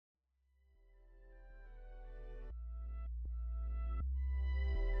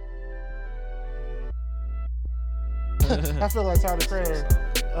I feel like Tyler Creator.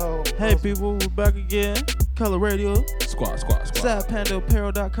 Oh, Hey people, we're back again. Color Radio. Squad.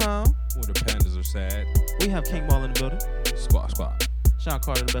 SadPandaApparel.com. Where the pandas are sad. We have King Ball in the building. Squad. Sean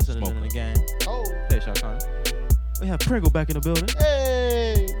Carter, the best in the game. Oh. Hey, Sean Carter. We have Pringle back in the building.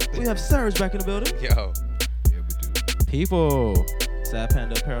 Hey. We have Surge back in the building. Yo. Yeah, we do. People.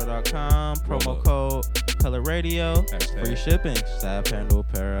 SadPandaApparel.com. Promo code Color Radio. Hashtag. Free shipping. Sad Panda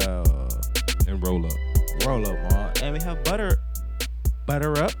Apparel. And roll up. Roll up, man. And we have Butter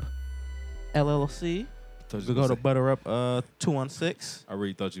Up LLC. We go to Butter Up 216. I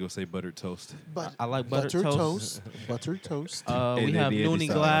really thought you were going to say buttered toast. But I like buttered toast. Buttered toast. We have Noonie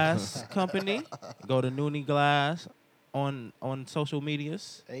Glass Company. Go to Noonie Glass on social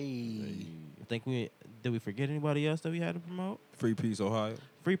medias. Hey. I think did we forget anybody else that we had to promote? Free Peace, Ohio.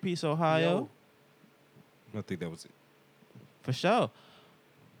 Free Peace Ohio. I think that was it. For sure.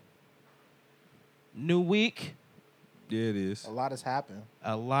 New week. Yeah, it is. A lot has happened.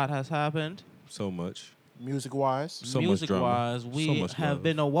 A lot has happened. So much. Music-wise. So much Music drama. wise, we So much have love.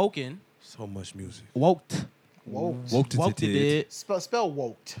 been awoken. So much music. Woked. Woked. Woked it. Spell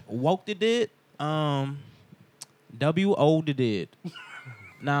woked. Woked it did. W-O did.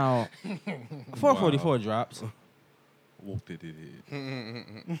 Now, 444 drops. Woke it.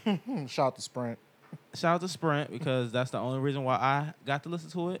 Shout out to Sprint. Shout out to Sprint because that's the only reason why I got to listen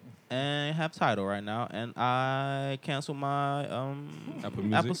to it and have Tidal right now. And I canceled my Apple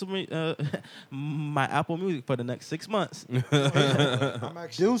Music? my Apple Music for the next 6 months. I'm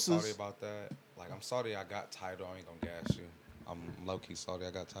actually Deuces. sorry about that. Like, I'm sorry I got Tidal. I ain't gonna gas you. I'm low-key sorry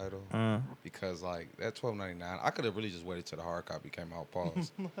I got Tidal. Because, like, that $12.99, I could have really just waited till the hard copy came out.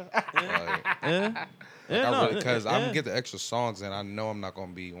 Pause. Because I'm gonna get the extra songs, and I know I'm not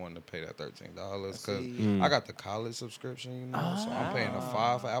gonna be wanting to pay that $13 because I got the college subscription, you know, so I'm paying a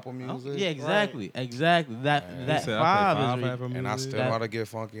 $5 for Apple Music. Yeah, exactly. That said I pay $5 $5 is for Apple And I still That- gotta get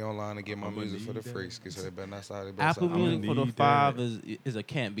funky online and get my music for the free, so they better not start it. Apple Music for the need $5 is a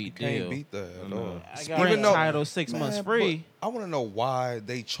can't beat deal. Can't beat that at all. I got Even though- Tidal 6 months free. I want to know why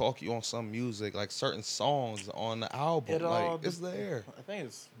they chalk you on some music, like certain songs on the album. It all Like, it's there. I think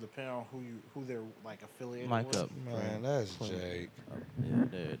it's depending on who they're like affiliated Mic with. up. Man, that's Jake. Yeah,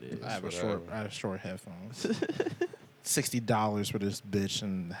 there it is. I have Whatever. short headphones. $60 for this bitch,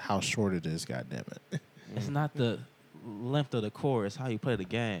 and how short it is. God damn it. It's not the length of the core; it's how you play the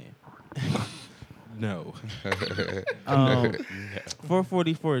game. No.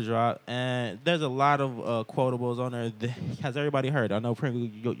 444 drop, and there's a lot of quotables on there. Has everybody heard? I know Pringle,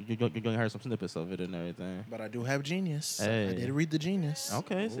 you heard some snippets of it and everything. But I do have Genius. Hey. I did read the Genius.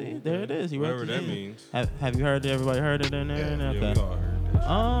 Okay, see, there it is. He wrote Whatever the that Genius. means. Have you heard? Everybody heard it in there? Yeah, Okay. we all heard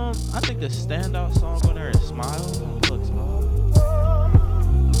that. I think the standout song on there is "Smile." Look, Smile.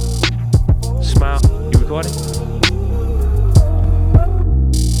 Smile. You recording?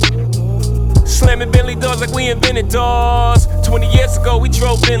 Slamming Bentley doors like we invented doors. 20 years ago, we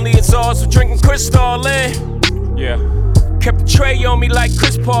drove Bentley and Zars. So drinking Cristal in. Yeah. Kept the tray on me like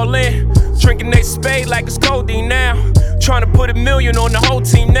Chris Paulin. Drinking Ace Spade like it's codeine now. Trying to put $1 million on the whole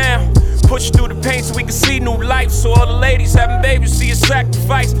team now. Push through the pain so we can see new life. So all the ladies having babies see a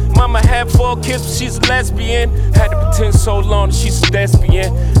sacrifice. Mama had 4 kids, but she's a lesbian. Had to pretend so long that she's a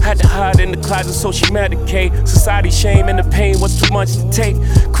lesbian. Had to hide in the closet so she medicate. Society shame and the pain was too much to take.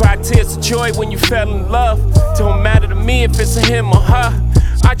 Cried tears of joy when you fell in love. Don't matter to me if it's a him or her.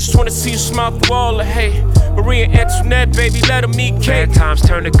 I just wanna see you smile through all the hate. Maria Antoinette, baby, let them eat cake. Bad times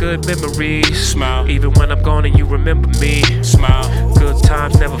turn to good memories. Smile. Even when I'm gone and you remember me. Smile. Good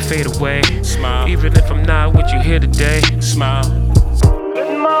times never fade away. Smile. Even if I'm not with you here today. Smile.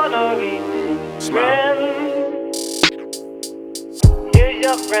 Good morning, Smile. here's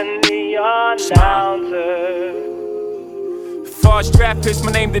your friendly announcer. Forged draft picks,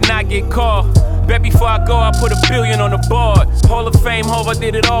 my name did not get called. Bet before I go, I put $1 billion on the board. Hall of Fame, hope I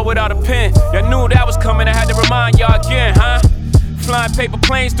did it all without a pen. Y'all knew that was coming, I had to remind y'all again, huh? Flying paper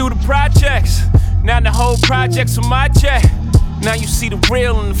planes through the projects. Now the whole project's on my jet. Now you see the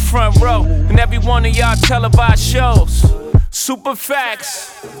real in the front row. And every one of y'all televised shows. Super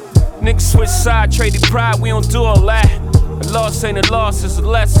facts. Niggas switch side, traded pride, we don't do all that. A loss ain't a loss, it's a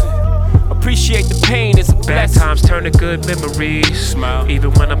lesson. Appreciate the pain, it's a Bad blessing. times turn to good memories. Smile.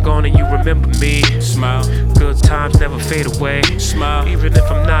 Even when I'm gone and you remember me. Smile. Good times never fade away. Smile. Even if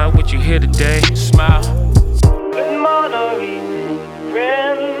I'm not with you here today. Smile. Good morning,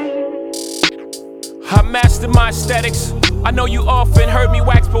 friend. I mastered my aesthetics. I know you often heard me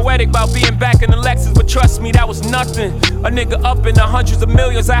wax poetic about being back in the Lexus, but trust me, that was nothing. A nigga up in the hundreds of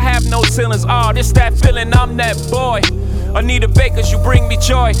millions, I have no ceilings. Oh, this that feeling, I'm that boy. Anita Baker's, you bring me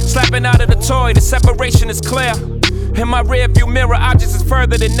joy. Slapping out of the toy, the separation is clear. In my rearview mirror, objects is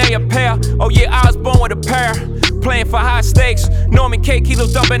further than they appear. Oh yeah, I was born with a pair. Playing for high stakes. Norman K. Kilo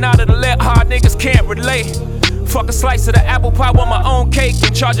dumping out of the lip. Hard niggas can't relate. Fuck a slice of the apple pie with my own cake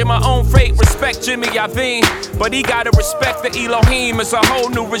and charging my own freight. Respect Jimmy Iovine, but he gotta respect the Elohim. It's a whole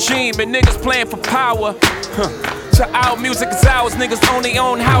new regime and niggas playing for power. So our music is ours, niggas only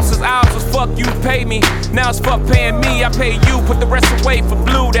own houses. Ours was fuck you pay me, now it's fuck paying me. I pay you, put the rest away for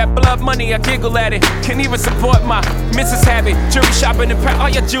blue. That blood money, I giggle at it. Can't even support my missus habit. Jewelry shopping in Paris, all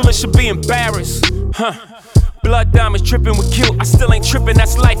your jewelers should be embarrassed. Blood diamonds dripping with guilt, I still ain't tripping,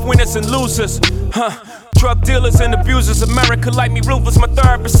 that's life, winners and losers. Drug dealers and abusers, America like me ruthless. My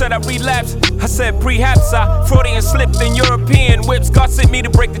therapist said I relapsed. I said prehaps I Freudian slipped in European whips. God sent me to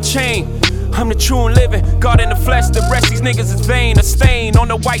break the chain. I'm the true and living, God in the flesh. The rest these niggas is vain. A stain on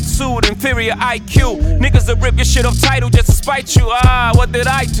the white suit, inferior IQ. Niggas will rip your shit off title just to spite you. What did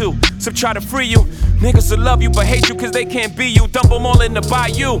I do? So try to free you. Niggas will love you but hate you cause they can't be you. Dump them all in the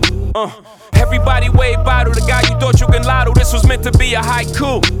bayou. Everybody wave bottle, the guy you thought you can lotto. This was meant to be a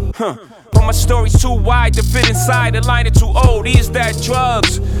haiku. But my story's too wide to fit inside. The line is too old. Is that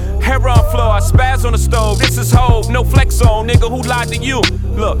drugs? Hair on floor, I spaz on the stove. This is hope, no flex on, nigga. Who lied to you?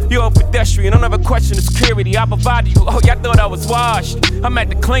 Look, you're a pedestrian. Don't ever question the security. I provide you. Oh, y'all thought I was washed. I'm at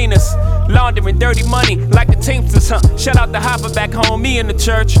the cleaners, laundering dirty money like the Teamsters. Shout out to Hopper back home, me in the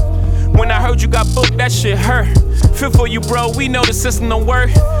church. When I heard you got booked, that shit hurt. Feel for you, bro. We know the system don't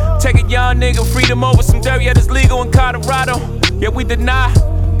work. Take a young nigga, freedom over some dirt. Yeah, it's legal in Colorado. Yeah, we deny.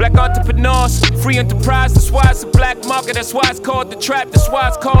 Black entrepreneurs, free enterprise, that's why it's a black market, that's why it's called the trap, that's why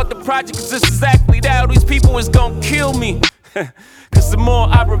it's called the project, cause it's exactly that, all these people is gonna kill me. Cause the more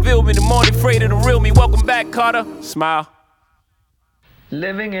I reveal me, the more they afraid of the real me. Welcome back, Carter. Smile.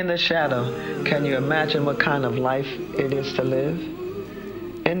 Living in the shadow, can you imagine what kind of life it is to live?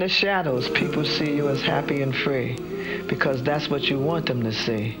 In the shadows, people see you as happy and free, because that's what you want them to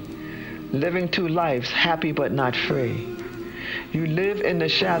see. Living two lives, happy but not free. You live in the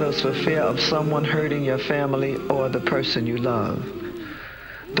shadows for fear of someone hurting your family or the person you love.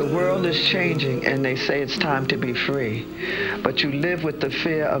 The world is changing and they say it's time to be free, but you live with the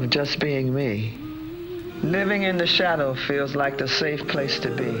fear of just being me. Living in the shadow feels like the safe place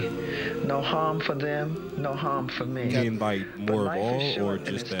to be. No harm for them, no harm for me. You mean like more of all or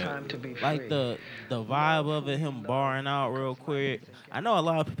just that? Like the vibe of it, him barring out real quick. I know a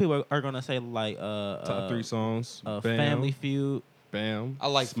lot of people are gonna say like top 3 songs. Family Feud. Bam. I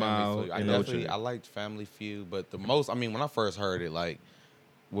like Smile, Family Feud. I liked Family Feud, but the most, I mean, when I first heard it, like,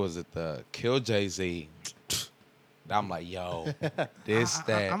 was it the Kill Jay-Z? I'm like, yo, this,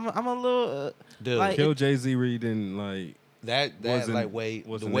 that. I'm a little dude. like, Kill Jay-Z really didn't like that wasn't, like way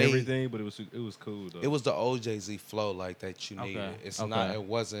wasn't the way everything, but it was cool though. It was the old Jay-Z flow like that you needed. It's not. It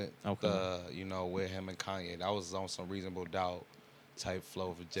wasn't the with him and Kanye. That was on some Reasonable Doubt type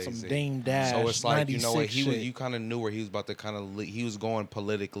flow for Jay-Z. Some Dame Dash. So it's like what he was. You kind of knew where he was about to kind of. He was going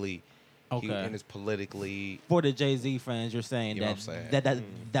politically. And it's politically for the Jay-Z fans. You're saying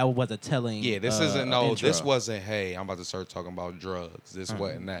that was a telling. Yeah, this isn't intro. This wasn't. Hey, I'm about to start talking about drugs. This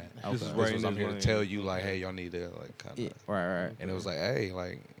wasn't that. Okay. This is right. I'm here to tell you like, hey, y'all need to like kind of right. And it was like, hey,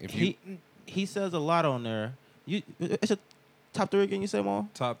 like if he says a lot on there. It's a top 3 again. You say more?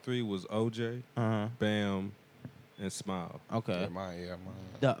 Top 3 was OJ, Bam, and Smile. Okay. Yeah, mine.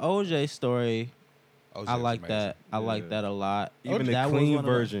 The OJ story. OJ I like that. I like that a lot. Even the clean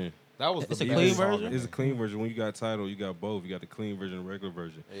version. That was a clean version? It's a clean version. When you got Tidal, you got both. You got the clean version and the regular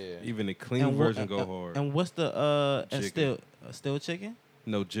version. Yeah. Even the clean version go hard. And what's the and still chicken?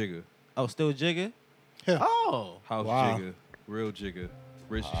 No, Jigga. Oh, still Jigga? Yeah. Oh. House Jigga. Real Jigga.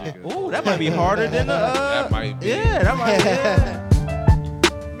 Rich Jigga. Ooh, that might be harder than the that might be. Yeah, that might be.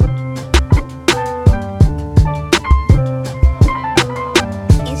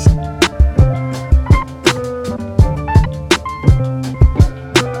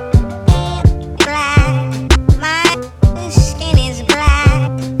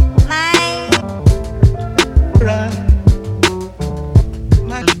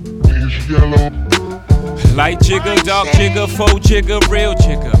 Light jigger, dark jigger, faux jigger, real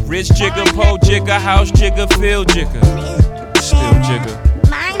jigger, rich jigger, po jigger, house jigger, field jigger, still jigger,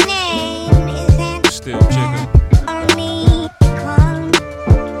 still jigger.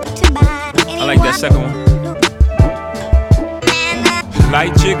 I like that second one.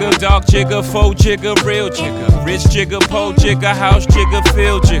 Light jigger, dark jigger, faux jigger, real jigger, rich jigger, po jigger, house jigger,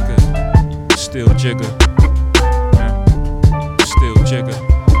 field jigger, still jigger, still jigger.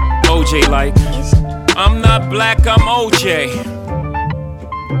 OJ like. I'm not black, I'm OJ.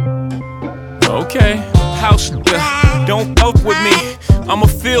 Okay, house nigga, don't fuck with me. I'm a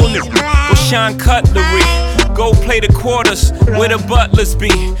field nigga, go shine cutlery. Go play the quarters where the butlers be.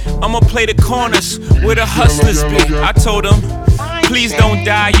 I'ma play the corners where the hustlers be. I told them, please don't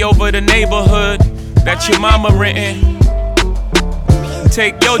die over the neighborhood that your mama renting.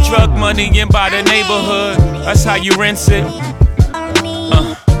 Take your drug money and buy the neighborhood. That's how you rinse it.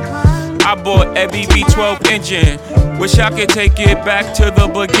 I bought every V12 engine. Wish I could take it back to the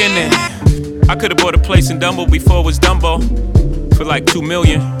beginning. I could've bought a place in Dumbo before it was Dumbo for like $2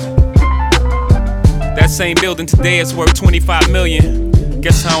 million. That same building today is worth $25 million.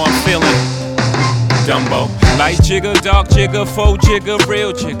 Guess how I'm feeling? Dumbo. Light jigger, dark jigger, faux jigger,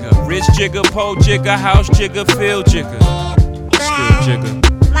 real jigger, rich jigger, po jigger, house jigger, field jigger, still jigger.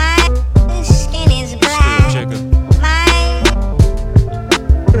 My skin is Still jigger.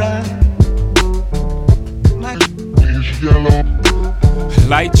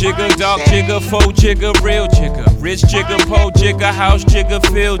 Light jigger, dark jigger, faux jigger, real jigger, rich jigger, po jigger, house jigger,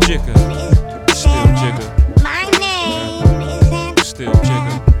 field jigger, still jigger. My name is Still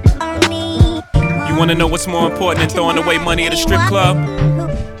jigger. You wanna know what's more important than throwing away money at a strip club?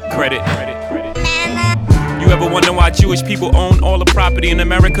 Credit. You ever wonder why Jewish people own all the property in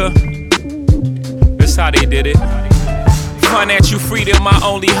America? That's how they did it. Financial freedom, my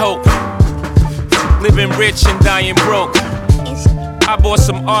only hope. Living rich and dying broke. I bought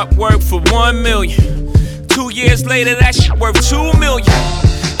some artwork for $1 million. 2 years later, that shit worth $2 million.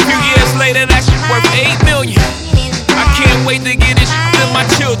 Few years later, that shit worth $8 million. I can't wait to get this shit to my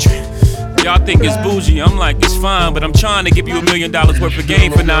children. Y'all think it's bougie, I'm like, it's fine, but I'm trying to give you $1 million worth of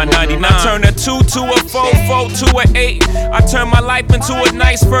game for $9.99. I turn a 2 to a 4, 4 to a 8. I turn my life into a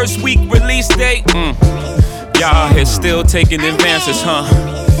nice first week release date. Y'all here still taking advances, huh?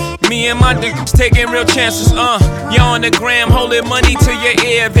 Me and my niggas taking real chances, Y'all on the gram holding money to your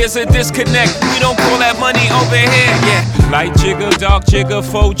ear. There's a disconnect, we don't call that money over here, yeah. Light jigger, dark jigger,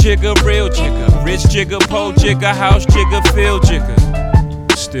 faux jigger, real jigger, rich jigger, po jigger, house jigger, field jigger,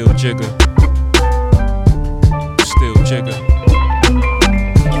 still jigger. Still jigger.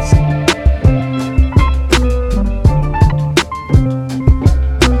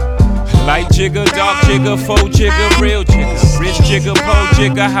 Light jigger, dark jigger, faux jigger, real jigger, rich jigger, po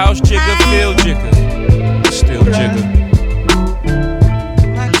jigger, house jigger, field jigger, still jigger.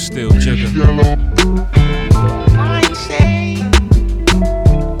 Still jigger.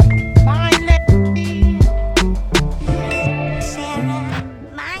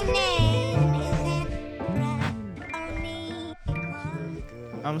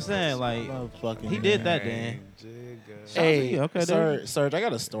 I'm saying, like, he did that then. Hey, okay, Serge, I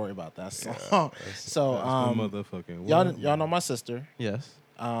got a story about that song. So, motherfucking y'all know my sister. Yes.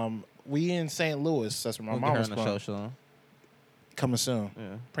 We in St. Louis. That's where my We'll mom get was her on the from. show, Sean. Coming soon.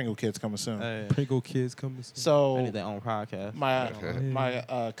 Yeah. Pringle Kids coming soon. Hey, Pringle Kids coming soon. they So need their own podcast.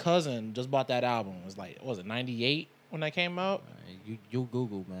 my cousin just bought that album. It was like, what was it, 98 when that came out? You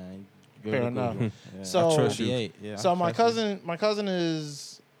Google, man. You Fair go to enough. Google. Yeah. So- I trust you. 98, yeah, So I my trust you. cousin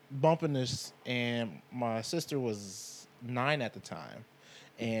is bumping this, and my sister was 9 at the time,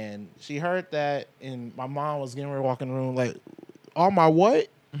 and she heard that, and my mom was getting ready to walk in the room like, "All my what?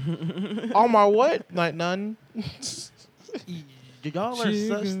 All my what? Like none." Y'all are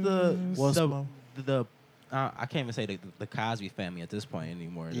such the What's the I can't even say the Cosby family at this point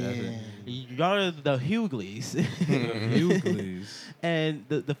anymore. Yeah. Y'all are the Hugleys. Hugleys. And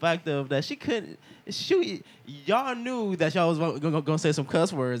the fact of that she couldn't shoot. Y'all knew that y'all was gonna say some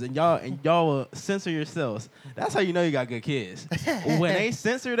cuss words, and y'all will censor yourselves. That's how you know you got good kids. When they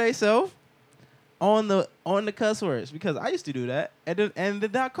censor themselves on the cuss words, because I used to do that, and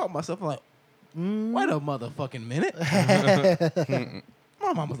then I caught myself like, wait a motherfucking minute.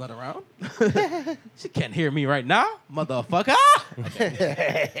 My mama's not around. She can't hear me right now, motherfucker.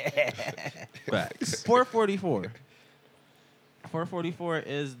 Facts. 444. 444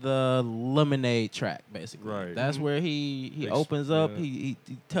 is the Lemonade track, basically. Right. That's where he opens up. Yeah. He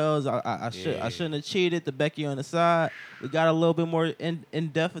tells I shouldn't have cheated to Becky on the side. We got a little bit more in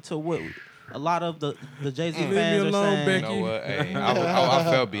depth into what a lot of the Jay-Z Leave me fans are alone, saying. Becky. You know what? Hey, I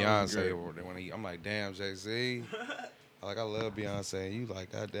felt Beyonce when I'm like, damn, Jay-Z. Like, I love Beyonce. You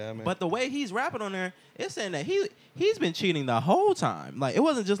like, God damn it. But the way he's rapping on there, it's saying that he's been cheating the whole time. Like, it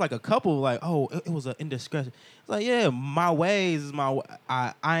wasn't just like a couple, like, oh, it was an indiscretion. It's like, yeah, my ways is my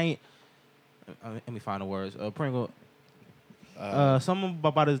I ain't. Let me find the words. Pringle. Something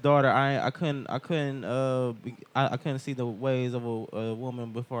about his daughter. I couldn't see the ways of a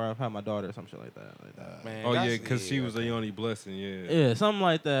woman before I had my daughter or some shit like that. Man, Oh, yeah, that's- because she was a Yoni blessing, yeah. Yeah, something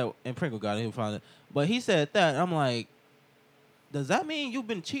like that. And Pringle got it. He'll find it. But he said that. And I'm like, does that mean you've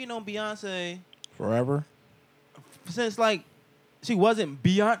been cheating on Beyonce Forever. since like she wasn't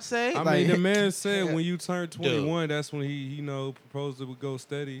Beyonce. I mean, the man said when you turn 21, that's when he proposed to go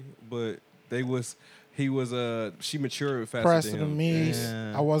steady. But she matured faster Pressed than to him. me.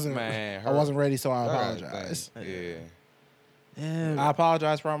 Yeah. I wasn't ready, so I That apologize. thing, Yeah. I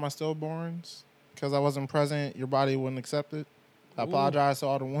apologize for all my stillborns because I wasn't present. Your body wouldn't accept it. I apologize to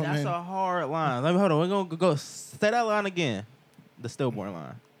all the women. That's a hard line. Let me hold on. We're gonna go say that line again. The stillborn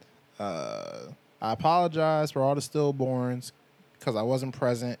line. I apologize for all the stillborns because I wasn't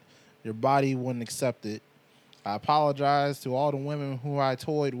present. Your body wouldn't accept it. I apologize to all the women who I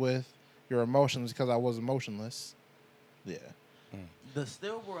toyed with your emotions because I was emotionless. Yeah. The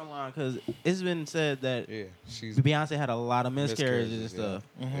stillborn line, because it's been said that she's Beyonce had a lot of miscarriages and stuff.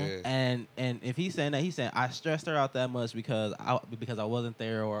 Yeah. And if he's saying that, he's saying I stressed her out that much because I wasn't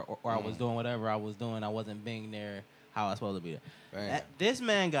there or I was doing whatever I was doing. I wasn't being there how I was supposed to be there. This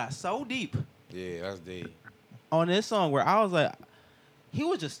man got so deep. Yeah, that's deep. On this song where I was like, he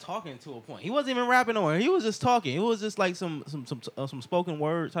was just talking to a point. He wasn't even rapping on it. He was just talking. It was just like some spoken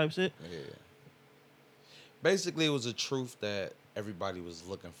word type shit. Yeah. Basically, it was a truth that everybody was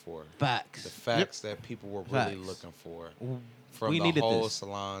looking for. Facts. The facts that people were really looking for. From the whole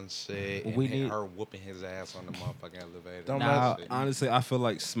salon shit and her whooping his ass on the motherfucking elevator. Now, honestly, I feel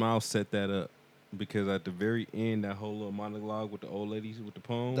like Smile set that up. Because at the very end, that whole little monologue with the old ladies with the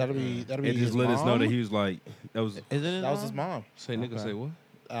poem, it just his let us know mom? that he was like, that was his mom. Say nigga, say what?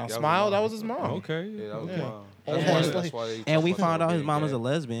 Smile, that was his mom. Okay. Yeah, that was his mom. That's why and we found out his mom is a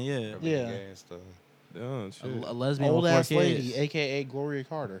lesbian. Yeah. A lesbian old with ass 4 kids. lady, aka Gloria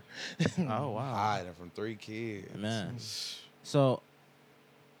Carter. Oh wow. Hiding from 3 kids. Man. So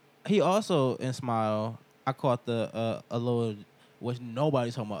he also in Smile, I caught a little, which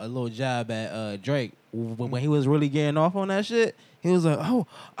nobody's talking about, a little jab at Drake when he was really getting off on that shit. He was like,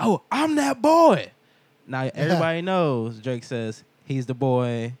 "Oh, I'm that boy." Now everybody knows Drake says he's the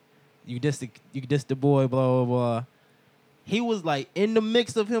boy. You diss the boy. Blah blah blah. He was like in the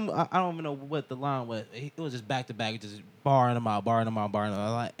mix of him. I don't even know what the line was. It was just back to back, just barring him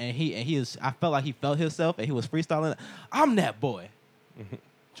out. And he is. I felt like he felt himself, and he was freestyling. I'm that boy,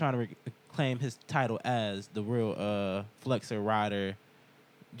 trying to claim his title as the real flexer, rider,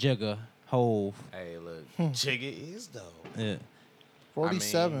 Jigga, Hove. Hey, look, Jigga is dope. Yeah,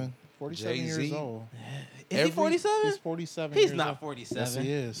 47 years Jay-Z. old. Is he 47? He's 47. He's years not old. 47. Yes,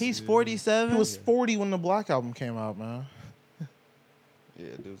 he is. He's 47. He was 40 when the Black album came out, man.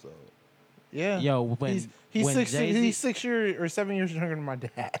 Yeah, dude's old. Yeah. Yo, when he's when 6 years or 7 years younger than my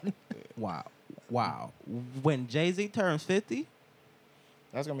dad. Wow. When Jay-Z turns 50,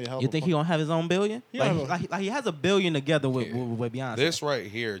 that's gonna be a hell of you think he gonna have his own billion? Yeah. Like he has a billion together with Beyonce. This right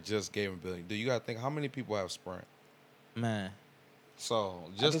here just gave him $1 billion. Do you gotta think how many people have Sprint? Man. So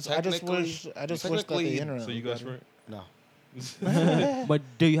I just wish that the internet. So you got Sprint? No. But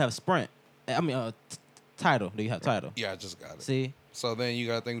do you have Sprint? I mean, Tidal. Do you have Tidal? Yeah, I just got it. See, So then you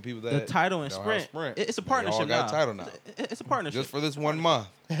gotta think of people that the Tidal and don't Sprint. have Sprint. It's a They partnership all got now. Tidal now. It's a partnership. Just for this 1 month.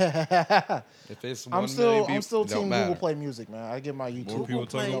 If it's 1 I'm still million people, team it don't Google matter. Play Music, man. I get my YouTube. More people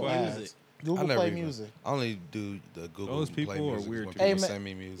talking no about ads. music. Google I never Play even- Music. I only do the Google Those Play people are Music weird when to people me. Hey, man, send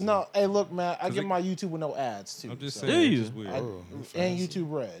me music. No, hey, look, man. I 'Cause get it- my YouTube with no ads too. I'm just so- saying, Do it's you? just weird. Oh, and fancy.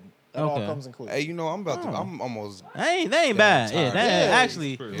 YouTube Red. That all Okay. comes included. Hey, you know, I'm almost. They ain't bad. Yeah, tired. that Yeah.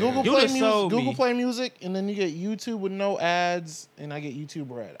 actually. Google You Play just Music. sold Google me. Play Music, and then you get YouTube with no ads, and I get YouTube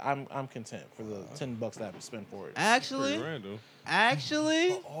Red. I'm content for the $10 that I spend for it. Actually, Pretty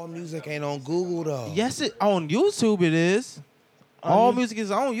random. All music ain't on Google though. yes, it on YouTube it is. All music is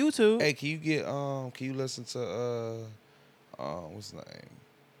on YouTube. Hey, can you get Can you listen to what's his name?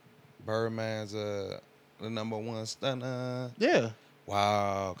 Birdman's the #1 stunner. Yeah.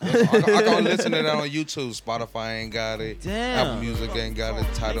 Wow. I can listen to that on YouTube. Spotify ain't got it. Damn. Apple Music ain't got it.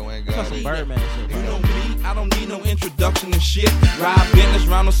 Tidal ain't Got got some it. Birdman shit. You bro. know me, I don't need no introduction and shit. Ride business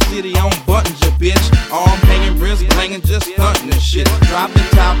round the city on buttons, ya bitch. Arm hanging, wrist banging, just stunting and shit. Dropping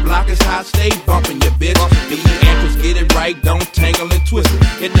top, block is hot, stay bumping, ya bitch. Be anchors, get it right, don't tangle and twist it.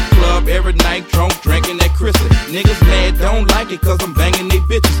 Hit the club every night, drunk, drinking that crystal. Niggas mad, don't like it, cause I'm banging they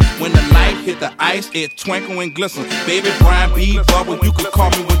bitches. When the light hit the ice, it twinkle and glisten. Baby Brian B. Bubble, you can call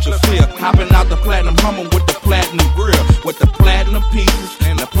me with your flip. Hopping out the platinum Hummer with the platinum grill. With the platinum pieces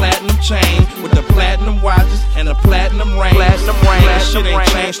and the platinum chain. With the platinum watches and the platinum ring. That shit ain't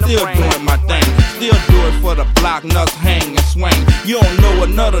changed, still doing my thing. Still do it for the block nuts, hang and swing. You don't know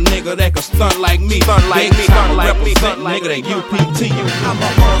another nigga that can stunt like me. Big time represent nigga that UPT. I'm a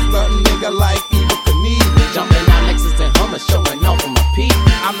all-stuntin' nigga like Eva Knievel. Jumping on Lexus and Hummer, showing off on my peak.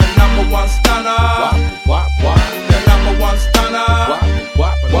 I'm the #1 stunner. The #1 stunner.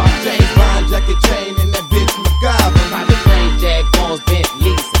 James Bond, Jackie Chain, and that bitch MacGyver. Private plane, Jaguar.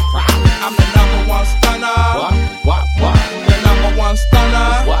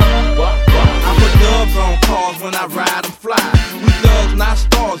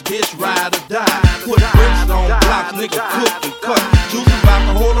 ride or die. Put bricks on blocks, nigga, cook and cut. Juice about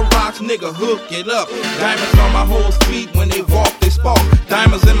to hold the rocks, nigga, hook it up. Diamonds on my hoes' feet when they walk, they spark.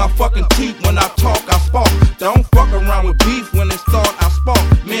 Diamonds in my fucking teeth when I talk, I spark. Don't fuck around with beef when it's start, I spark.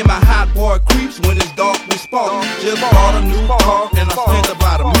 Me and my hot boy creeps when it's dark, we spark. Just bought a new car and I spent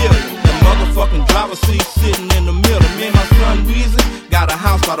about $1 million. The motherfucking driver's seat sitting in the middle. Me and my son Weezy got a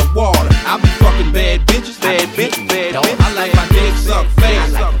house by the water. I be fucking bad bitches, bad bitches, bad bitches. I like my dick suck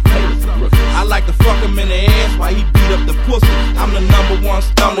fast. I like to fuck him in the ass while he beat up the pussy. I'm the #1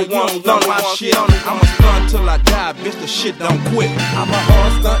 stunner, you don't want my shit. I'ma stun till I die, bitch, the shit don't quit. I'm a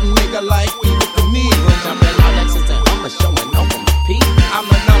hard stuntin' nigga like Evel Knievel. Jumping out Lexus and Hummer, showing off on my peak. I'm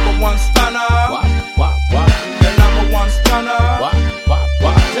the #1 stunner. The #1 stunner.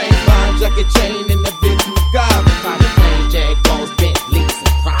 James Bond jacket chain in the bitch MacGyver. Private planes, Jaguars, Bentleys,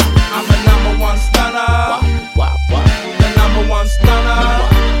 and Prada. I'm the #1 stunner. The #1 stunner.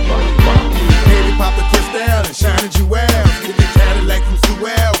 Baby, pop the crystal and shine a jewel. Get the Cadillac from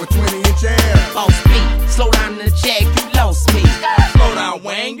Sewell with 20-inch air. Boss beat, slow down in the jag, you lost me. Slow down,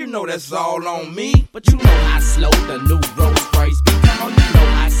 Wayne, you know that's all on me. But you know I slow the new Rolls Royce beat. Come on, you know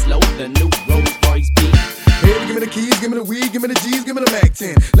I slow the new Rolls Royce beat. Baby, give me the keys, give me the weed, give me the G's, give me the Mac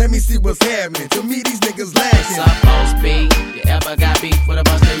 10. Let me see what's happening. To me, these niggas What's lacking. up, Boss B? You ever got beef with a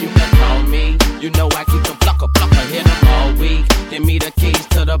buster, you can call me. You know I keep them plucker, hit them all week. Give me the keys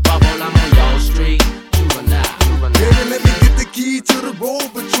to the bubble, I'm on your street. Juvenile. Baby, let me get the key to the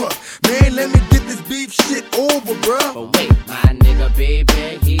Rover truck. Man, let me get this beef shit over, bruh. But wait, my nigga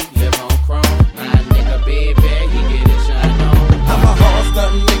baby, he live on chrome. My nigga baby, he get his shine on. I'm a hard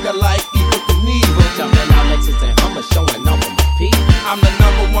stuntin' nigga like Evel Knievel. Jumping out Lexus and Hummer, showing off on my peak. I'm the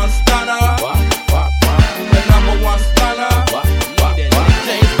 #1 stunner. The #1 stunner.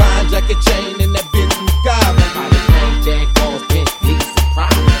 James Bond jacket chain in that bitch MacGyver. Private planes, Jaguars, Bentleys, and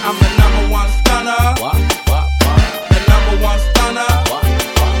Prada. I'm the #1 stunner. The #1 stunner.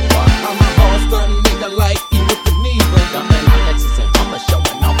 I'm a hard stuntin' nigga like Evel Knievel. Jumping out Lexus and Hummer,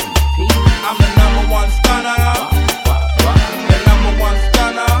 showing off on my peak. I'm the #1 stunner. The #1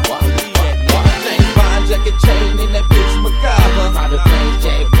 stunner. James Bond jacket chain in that bitch MacGyver. Private planes,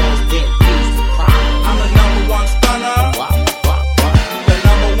 Jaguars, Bentleys, and Prada. I'm the #1 stunner. The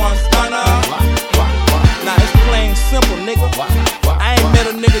 #1 stunner. Now it's plain simple, nigga. I ain't met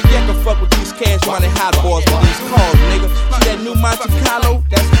a nigga yet can fuck with these cash money hot boys with these cars, nigga. See that new Monte Carlo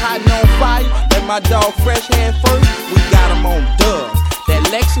that's hot and on fire? That my dog Fresh had first. We got him on dubs. That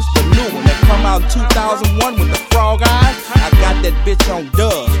Lexus, the new one that come out in 2001 with the frog eyes. I got that bitch on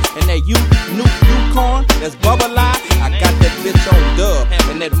dubs. And that new Yukon, that's Bubba Lie. I got that bitch on dub.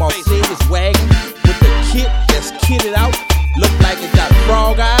 And that Mercedes wagon with the kit that's kitted out. Look like it got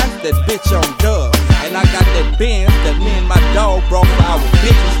frog eyes, that bitch on dub. And I got that Benz that me and my dog brought for our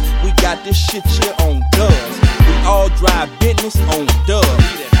bitches. We got this shit here on dubs. We all drive business on dubs.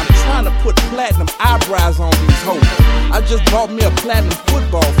 I'm trying to put platinum eyebrows on these hoes. I just bought me a platinum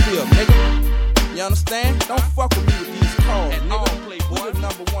football field, nigga. You understand? Don't fuck with me with these cars, nigga. We the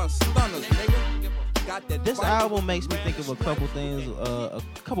 #1 stunners, nigga. Got that This bike. album makes me think of a couple things, a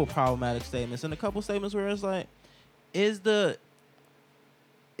couple problematic statements, and a couple statements where it's like,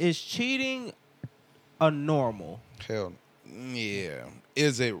 is cheating a normal? Hell, yeah.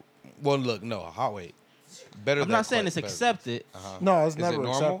 Is it? Well, look, no. How wait? Better. I'm not saying it's accepted, No, it's Is it never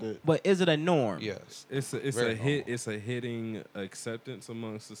normal? accepted. but is it a norm? Yes. It's Very a hit. normal. It's a hitting acceptance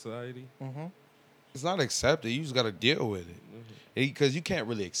among society. It's not accepted. You just got to deal with it. Because you can't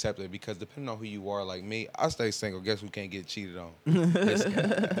really accept it because depending on who you are, like me, I stay single. Guess who can't get cheated on? This guy.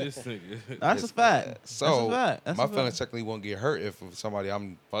 This nigga. That's a fact. So That's a fact. That's my a fact. feelings technically won't get hurt if somebody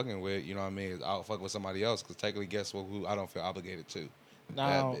I'm fucking with, you know what I mean, is out fucking with somebody else. Because technically, guess what? Who I don't feel obligated to.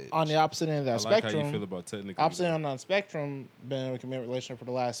 Now, That bitch. on the opposite end of that I like spectrum, how you feel about technically. opposite end on that spectrum, been in a committed relationship for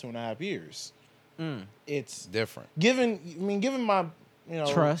the last 2.5 years. It's Different. given my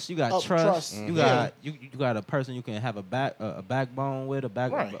Trust. You got trust. trust. You got you got a person you can have a backbone with,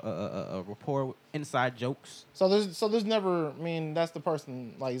 Right. a rapport with, inside jokes. So there's never. I mean, that's the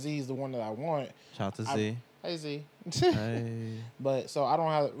person. Like Z's the one that I want. Shout out to I- Z. Hey Z. Hey. But so I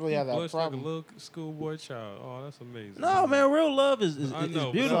don't really have that Blush like a problem. little schoolboy child. Oh, that's amazing. No, man, real love is I know, but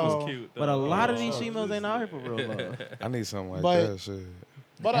that beautiful. was cute, But a though. lot of Oh, these this females ain't out here for real love. I need something like But- that shit.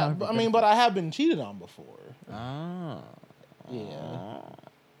 But I have been cheated on before. Ah. Yeah.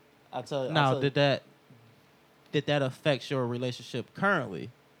 I tell you. Now, did that affect your relationship currently,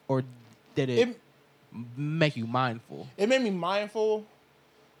 or did it make you mindful? It made me mindful,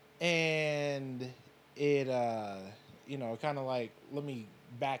 and it kind of like let me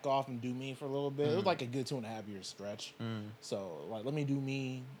back off and do me for a little bit. It was like a good 2.5 year stretch. So like let me do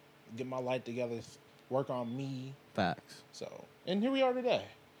me, get my life together, work on me. Facts. So, and here we are today.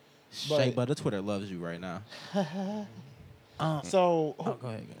 Shea Butter Twitter loves you right now. So, go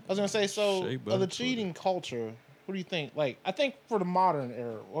ahead. I was gonna say, so the cheating culture. What do you think? Like, I think for the modern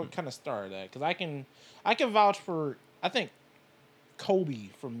era, what kind of started that? Because I can vouch for. I think Kobe,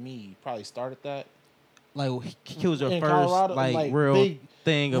 for me, probably started that. Like he was your In first Colorado, like real big,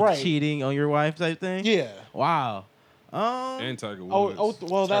 thing of cheating on your wife type thing. Yeah. Wow. And Tiger Woods.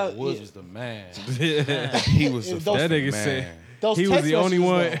 Well, Tiger that Woods was the man. He was the Those- that nigga man. said Those he was text the only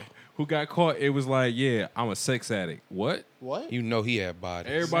messages, one who got caught. It was like, yeah, I'm a sex addict. What? What? You know he had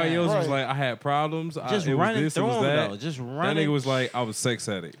bodies. Everybody else was like, I had problems. Just it was running this, it through was him, that. though. Just That running. nigga was like, I was sex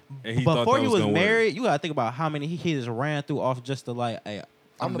addict, and he thought Before that he was was gonna married, work. you gotta think about how many he just ran through off just to like, hey,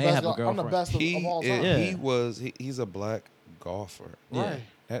 I I'm the may best have a guy- girlfriend. I'm the best of all time. He's a black golfer. Right.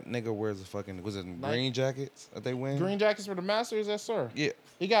 That nigga wears a fucking was it Like- green jackets that they win? Green jackets for the Masters, yes sir. Yeah.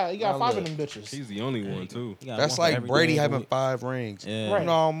 He got Now 5 of look. them bitches. He's the only one too. That's like Brady having 5 rings. Yeah. Right.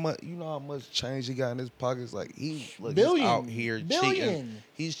 You know how much change he got in his pockets. Like he's Billion. out here cheating. Billion.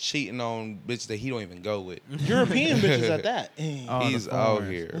 He's cheating on bitches that he don't even go with. European bitches at that. Oh, He's the out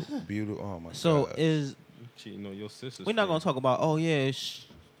foreigners. here beautiful. Oh my So god. is Cheating on your sister. we're not gonna talk about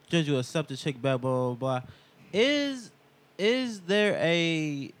did you accept the chick blah blah blah blah. Is there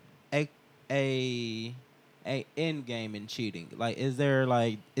a end game in cheating? Like, is there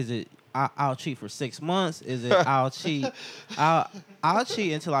like, is it I'll cheat for 6 months? Is it I'll cheat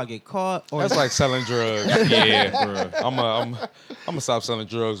until I get caught? Or That's like selling drugs. Yeah, bro. I'm gonna stop selling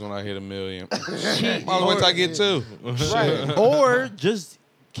drugs when I hit $1 million. Might as well wait till I get 2. right. Or just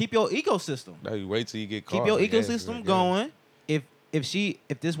keep your ecosystem. No, you wait till you get caught. Keep your I guess, ecosystem yeah. going.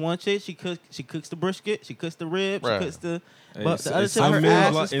 If this one chick she cooks the brisket, she cooks the ribs, Right. she cooks the Hey, but the in other chick some her men's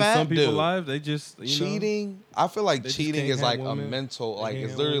ass li- is in fat. some people's Dude, lives, they just cheating. I feel like They just cheating can't is like have a women. mental, like They it's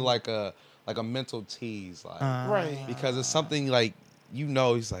can't literally have like a mental tease, like Right. because it's something like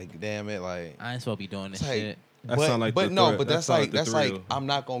he's like, damn it, like I ain't supposed to be doing this it's like, shit. That but, sound like but the no, thrill. but That that's sound like like the that's like thrill. I'm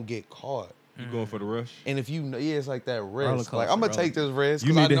not gonna get caught. you going for the rush. And if it's like that risk. coaster, Like I'm gonna take this risk.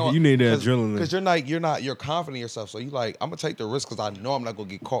 You 'cause I need know that- you need that 'cause- adrenaline. Because you're confident in yourself. So you like I'm gonna take the risk because I know I'm not gonna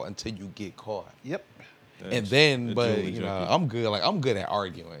get caught until you get caught. Yep. And then, the but adrenaline you know, junkie. I'm good. Like I'm good at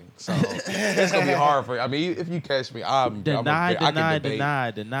arguing, so it's gonna be hard for. I mean, if you catch me, I can Deny. I'm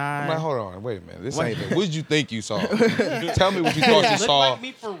like, hold on, wait a minute. This ain't it. What did you think you saw? Tell me what you thought you Look saw, like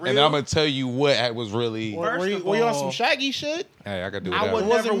me for and real? then I'm gonna tell you what was really. Were you on some Shaggy shit? Hey, I gotta do I that. would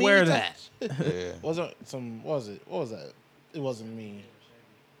Wasn't never me wear to- that. Yeah. Wasn't some? What was it? What was that? It wasn't me.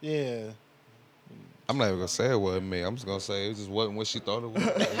 Yeah. I'm not even gonna say it wasn't me. I'm just gonna say it just wasn't what she thought it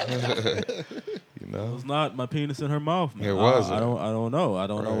was. You It know. was not my penis in her mouth, man. It wasn't. I don't know. I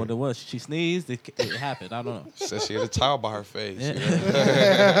don't know Right. what it was. She sneezed. It happened. I don't know. She said she had a towel by her face.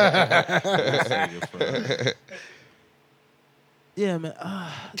 Yeah, man.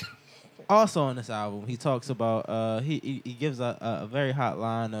 Also on this album, he talks about he gives a very hot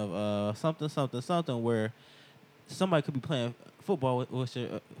line of something where somebody could be playing football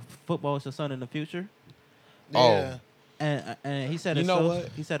with your son in the future. Yeah. And he said You it's know so, what?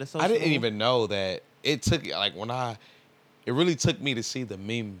 he said it's so I didn't smooth. even know that it took like it really took me to see the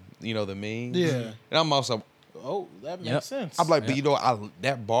meme. You know the meme. Yeah. And I'm also. Oh, that makes Yep. sense. I'm like, but you know,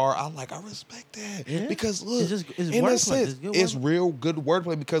 that bar, I respect that Yeah. because look, It's in wordplay. a sense, It's good it's wordplay. real good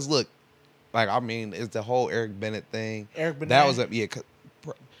wordplay because look, like I mean, it's the whole Eric Bennett thing. Eric Bennett. That was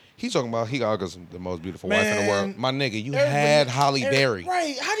he's talking about he got the most beautiful wife in the world. Man, My nigga, you Eric had Bennett- Holly Berry.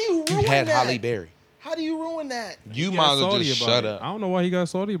 Right. How do you You ruin had that? Holly Berry. How do you ruin that? You He might got as well salty just about shut it. up. I don't know why he got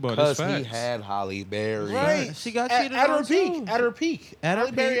salty about it. It's Because he facts. had Holly Berry. Right. She got At cheated her on, peak. too. At her peak. At her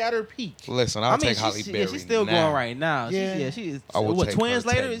Halle Berry peak. at her peak. Listen, I'll take Holly Berry. she's still now. going right now. Yeah. She is. I will What take twins her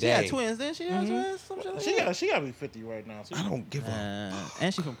later? She had today. twins. Then she had twins. Some shit like She got to be 50 right now. So I don't give a. that.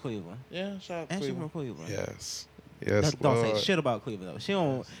 And she from Cleveland. Yeah, shout out And she Cleveland. from Cleveland. Yes. Yes. Don't say Lord. shit about Cleveland though.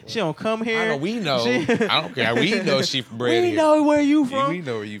 She don't come here. I know we know. She- I don't care. We know she from Brady. We know where you from. We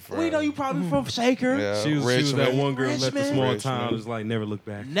know where you from. We know you probably from Shaker. Yeah, She was that Richmond. one girl left the Richmond. small Richmond. town. Was like never look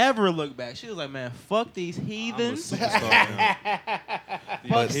back. Never look back. She was like, man, fuck these I'm a heathens. superstar now.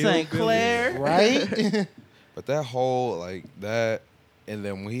 Fuck St. Clair. Right? But that whole like that, and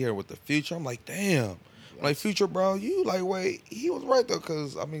then when he here with the Future, I'm like, damn. I'm like, Future, bro, you like, wait, he was right though,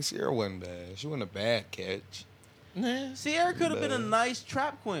 cause I mean, Sierra wasn't bad. She wasn't a bad catch. Sierra could have been a nice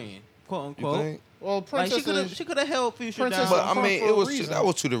trap queen, quote You unquote. think? Well, Like Princess she could have held Future Princess- down. But I for- mean, for it a was reason. that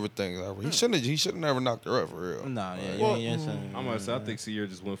was two different things. He shouldn't never knocked her up for real. Nah, yeah, Well, yeah, saying- I'm gonna say I think Sierra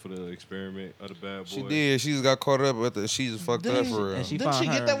just went for the experiment of the bad boy. She did. She just got caught up with it. She just fucked up for real. and she Didn't found she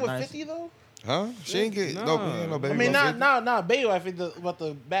get her that with nice- 50 though? Huh? She ain't get no baby. I mean, girl not baby wife, but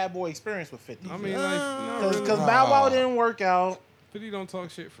the bad boy experience with 50. I mean, like, because Bow Wow didn't work out. 50 don't talk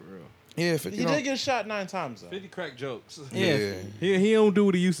shit for real. Yeah, 50. He did get shot 9 times though. 50 crack jokes. Yeah. He don't do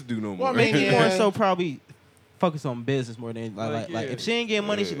what he used to do no more. Well, I mean, He more so probably focus on business more than like if she ain't getting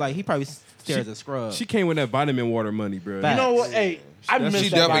money, he probably stares at scrub. She came with that vitamin water money, bro. You know what? Hey, I missed She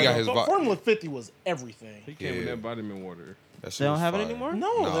that. definitely got his Formula 50 was everything. He came with that vitamin water. They don't have it anymore?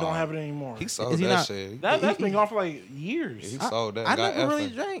 No, they don't have it anymore. He sold that shit. That's been gone for like years. He sold that. I got never really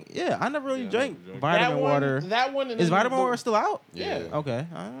effing. drank. Yeah, I never really drank vitamin That one- water. that one and Is then vitamin the- water still out? Yeah. Okay.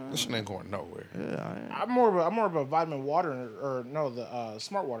 This shit ain't going nowhere. Yeah. I'm more of a vitamin water or no the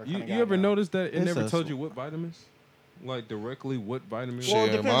smart water. You Kinda guy ever now. noticed that it It's never a told you what vitamins? Like directly what vitamins? Well, it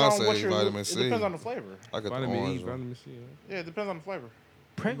Shit, depends mine on what says your vitamin It C. depends on the flavor. I got the Vitamin E, orange one. vitamin C. Yeah, it depends on the flavor.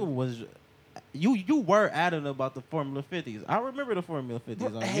 Pringle was. You were adamant about the Formula 50s. I remember the Formula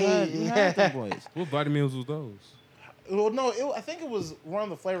 50s. You had them boys. What vitamins was those? Well, no, I think it was one of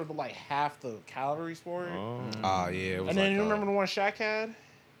the flavors, but like half the calories for it. Oh. Ah, yeah. It was And then like, you remember the one Shaq had?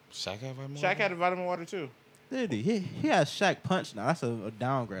 Shaq had vitamin Shaq had a vitamin water too. Did he? He has Shaq Punch now. That's a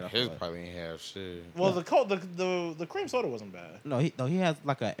downgrade. I feel His like. probably ain't have shit. Well, the cream soda wasn't bad. No, he has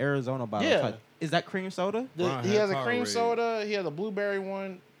like an Arizona bottle. Yeah. Type. Is that cream soda? He has a cream soda. He has a blueberry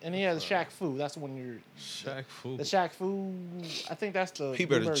one, and he has a Shaq Fu. That's the one you're. Shaq Fu. The Shaq Fu. I think that's the. He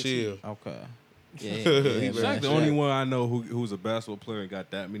better blueberry chill. tea. Okay. Shaq the only one I know who's a basketball player and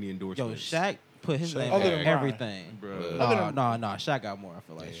got that many Yo, endorsements. Shaq put his name Other on than everything. Bro. No, Shaq got more. I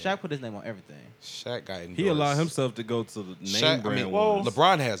feel like Shaq put his name on everything. Shaq got endorsed. He allowed himself to go to the name Shaq, brand I mean, ones.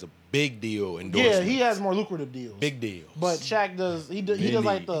 LeBron has a big deal endorsement. Yeah, he has more lucrative deals. Big deals. But Shaq does. He does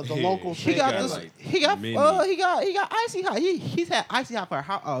like the local. He shit. got got this. like He got. many. He got Icy Hot. He's had Icy Hot for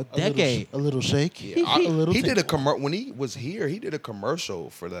a decade. A little shake. He did a commercial when he was here. He did a commercial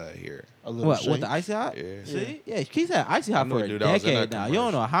for that here. What with the Icy Hot? Yeah. See, yeah, he's had Icy Hot I know for a a dude that was in decade that now. You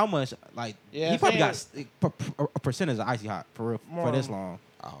don't know how much. Like Yeah, he I probably think got a percentage of Icy Hot for real More for this on- long.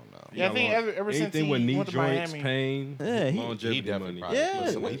 I don't know. Yeah, I think ever since anything he with knee went to joints, Miami. pain, Yeah, he longevity definitely money. probably Yeah, put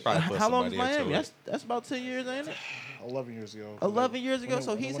somebody- he probably put how long is somebody into Miami? it. That's about 10 years, ain't it? 11 years ago. 11 years ago. When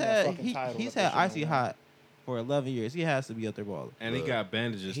So they he's won that had fucking title, he's that had shit Icy went Hot for 11 years. He has to be up there balling. And he got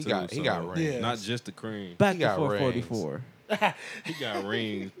bandages He too. got so rings. Not just the cream. Back He to got 444. He got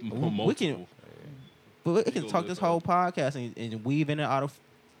rings. We Multiple. can, but we can talk this whole podcast and weave in and out of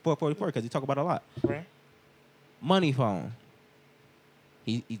 444 because he talk about it a lot. Right. Money phone.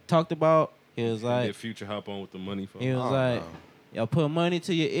 He talked about. He was Did like, Future hop on with the money phone. he was Oh, like, no. y'all put money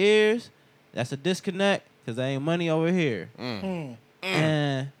to your ears. That's a disconnect because there ain't money over here. And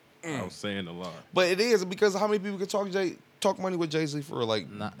I was saying a lot. But it is because how many people can talk money with Jay-Z for like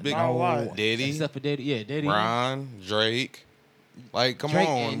big not a lot. Diddy, except for Diddy, yeah, Diddy. Ron, Drake. Like, come Drake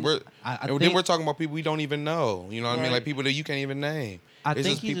on. and- We're, I and then think- we're talking about people we don't even know. You know what I mean? Right. Like people that you can't even name. I It's think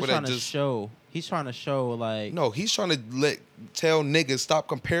just he's people just trying that to just show. He's trying to show like. No, he's trying to tell niggas stop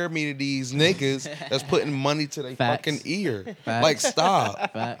comparing me to these niggas that's putting money to their Facts. fucking ear. Facts. Like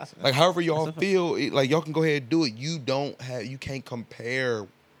stop. Facts. Like however y'all feel, like y'all can go ahead and do it. You can't compare.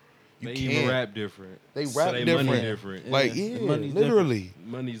 You They can't. even rap different. They So rap they different. Money different. Like Yeah, yeah, money's literally.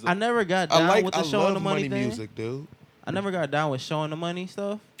 Money's. I never got down with the I showing love the money thing. music, dude. I never got down with showing the money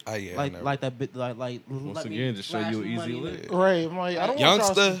stuff. Yeah, like that bit like Once let me again, just show flash you some an easy money. lick. Right. I'm like, I don't want y'all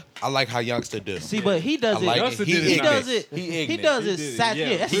Youngster, I like how Youngster do. See, but he does I it. like Youngster it. did it He nice. does it. He He ignorant. does He it. did it, Satire. yeah.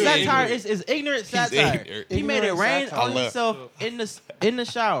 Yeah, that's He satire. ignorant. It's ignorant He's satire. ignorant. He made it Ignorant rain satire. on himself in the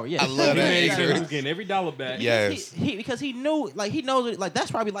shower. Yeah, I love He that. made sure he ignorant. was getting every dollar back. Yes. He because he knew like he knows it, like that's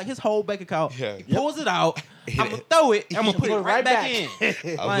probably like his whole bank account. Yeah. He pulls it out. I'm gonna throw it. I'm gonna put it right back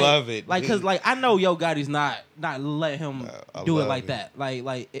in. I love it. Like cause like I know Yo Gotti's not let him I do it love like it. that.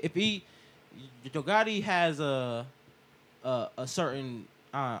 Like if he Yo Gotti has a certain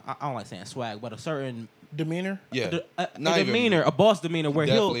I don't like saying swag, but a certain Demeanor. Yeah. a Not even- demeanor, a boss demeanor where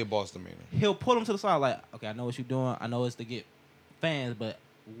Definitely a boss demeanor. he'll pull him to the side like, okay, I know what you're doing. I know it's to get fans, but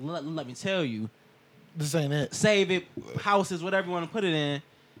let me tell you, This ain't it. save it, houses, whatever you want to put it in.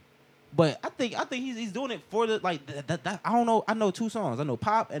 But I think he's doing it for the like that. I don't know. I know 2 songs. I know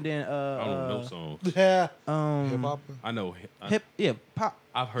Pop and then I don't know no songs. Yeah. Hip hop. I know. Pop.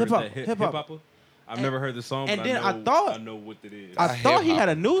 I've heard hip-hop, that hip hip-hop. hopper. I've never heard the song, and but then I I know, thought- I know what it is. I thought he had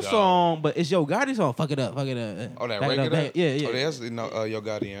a new Hip-hop, song, but it's Yo Gotti's song. Fuck it up. Oh, that Back Break It Up? Yeah. Oh, that's Yo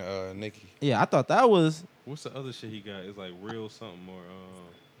Gotti and Nicki. Yeah, I thought that was. What's the other shit he got? It's like real something or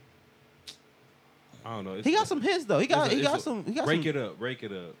I don't know. It's, He got some hits though. He got some. break it up. Break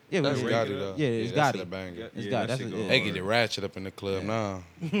it up. Yeah, That's Break Gotti It though. Up. Yeah, it's that's Gotti. a banger. It's Yeah, Gotti. that That's shit it, go yeah. They hard. get it ratchet up in the club now.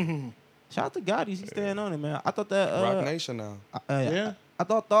 Shout out to Gotti. He's staying on it, man. I thought that. Rock Nation now. Yeah. I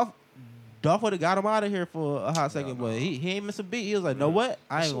thought Dolph would have got him out of here for a hot second, but he ain't miss a beat. He was like, "No what?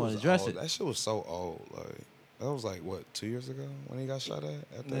 I ain't going to address it." That shit was so old. Like that was like what 2 years ago when he got shot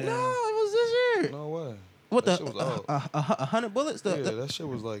at. No, it was this year. No way. What that the shit was old. 100 bullets? That shit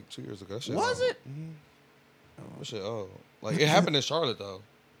was like 2 years ago. That shit Was old. it? That shit old. Like it happened in Charlotte though.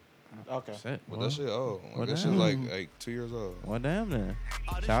 Okay. Shit, But well, that shit old. Like well, that shit damn. like 2 years old. Well, damn then.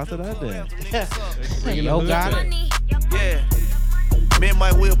 Shout out to that then. Bringing Yo, the hood got back. it. Yeah. Me and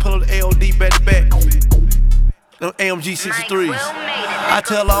Mike Will pull up the AOD back to back. Them AMG 63s. I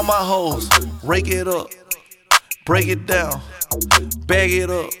tell all my hoes, rake it up, break it down, bag it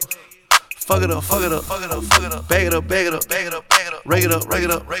up. Fuck it up, fuck it up, fuck it up, fuck it up, bag it up, bag it up, bag it up, bag it up, rake it up, rake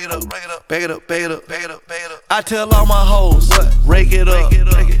it up, rake it up, rake it up, bag it up, bag it up, bag it up, bag it up. I tell all my hoes, rake it up,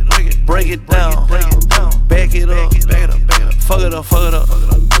 break it down, bag it up, bag it up, bag it up, fuck it up, fuck it up,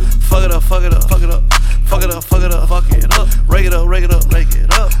 fuck it up, fuck it up, fuck it up, fuck it up, fuck it up, fuck it up, rake it up, rake it up, rake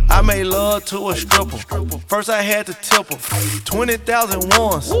it up. I made love to a stripper. First I had to tip her 20,000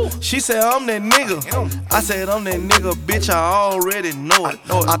 once. She said I'm that nigga. I said I'm that nigga, bitch. I already know it.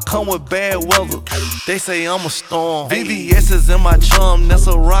 I come with bad weather. They say I'm a storm. VVS is in my chum. That's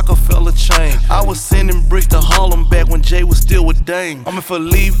a Rockefeller chain. I was sending bricks to Harlem back when Jay was still with Dame. I'm in for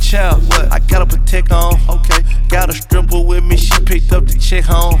leave child. I got a protect on. Okay. Got a stripper with me. She picked up the check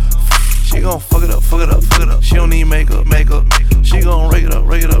home. She gon' fuck it up, fuck it up, fuck it up. She don't need makeup, makeup. She gon' rake it up,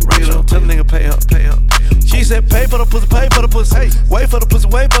 rake it up, rake it up. Tell the nigga pay up, pay up. She said pay for the pussy, pay for the pussy. Wait for the pussy,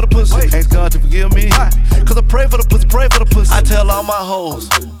 wait for the pussy. Ask God to forgive me, cause I pray for the pussy, pray for the pussy. I tell all my hoes,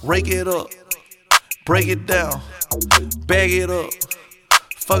 rake it up, break it down, bag it up.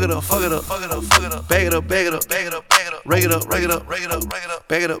 Fuck it up, fuck it up, fuck it up, fuck it up. Bag it up, bag it up, bag it up, bag it up. Rake it up, rake it up, rake it up, rake it up.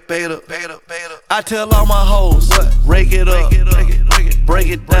 Bag it up, bag it up, bag it up, bag it up. I tell all my hoes, rake it up, break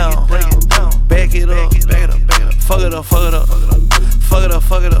it down, bag it up, bag it up, bag it up. Fuck it up, fuck it up, fuck it up,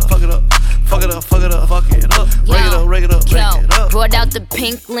 fuck it up, fuck it up. Fuck it up, fuck it up, fuck it up. Rake it up, rake it up, rake it up. Brought out the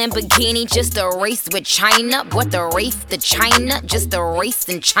pink Lamborghini just a race with China. Brought the Wraith to China, just a race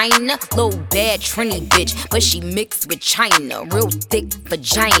in China. Little bad Trini bitch, but she mixed with China. Real thick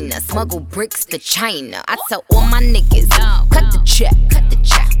vagina, smuggle bricks to China. I tell all my niggas, cut the check,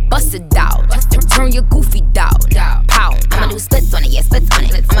 bust it out. Turn your goofy down, pow. I'ma do splits on it, yeah, splits on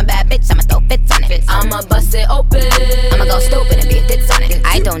it. I'm a bad bitch, I'ma throw fits on it. I'ma bust it open, I'ma go stupid and be a tits on it.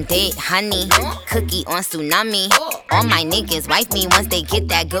 I don't date honey, cookie on tsunami. All my niggas wife me once they get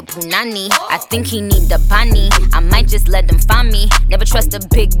that good punani. I think he need the bunny, I might just let him find me. Never trust a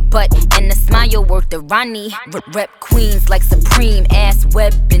big butt and a smile worth the Ronnie. Rep queens like Supreme, ass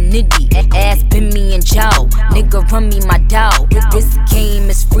Web and Nitty. Ass been me and Joe, nigga run me my dough. This game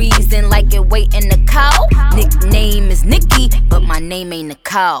is freezing like it waiting to cow. Nickname is Nikki, but my name ain't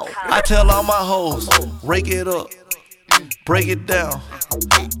Nicole. I tell all my hoes, rake it up, break it down,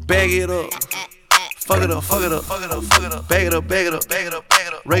 bag it up. Fuck it up, fuck it up, fuck it up, fuck it up. Bag it up, bag it up, bag it up, bag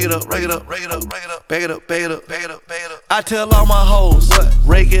it up. Rake it up, rake it up, rake it up, rake it up. Bag it up, bag it up, bag it up, bag it up. I tell all my hoes,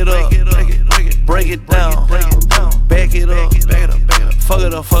 rake it up, break it down, bag it up, bag it up, bag it up. Fuck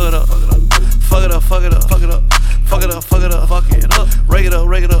it up, fuck it up, fuck it up, fuck it up, fuck it up. Fuck it up, fuck it up, fuck it up. Rake it up,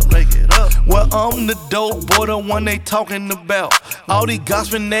 rake it up, rake it up. Well, I'm the dope boy, the one they talking about. All these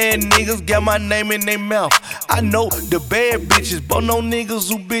gossiping ass niggas got my name in their mouth. I know the bad bitches, but no niggas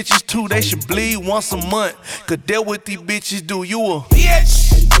who bitches too. They should bleed once a month, cause that what these bitches do. You a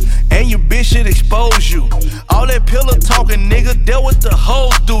bitch, and your bitch should expose you. All that pillow talking, nigga, that what the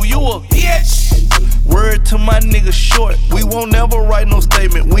hoes do. You a bitch. Word to my nigga Short, we won't never write no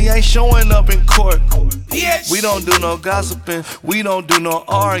statement. We ain't showing up in court. Bitch. We don't do no gossiping, we don't do no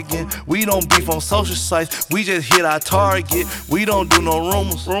arguing. We don't beef on social sites, we just hit our target. We don't do no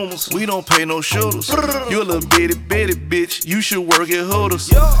rumors, we don't pay no shooters. You a little bitty bitch, you should work at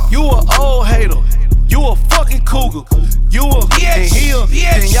Hooters. You a old hater, you a fucking cougar. You a and he a,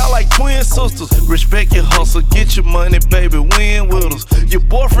 and y'all like twin sisters. Respect your hustle, get your money, baby, win with us. Your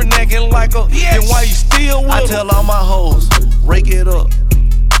boyfriend acting like a, then why you still with I tell all my hoes, rake it up,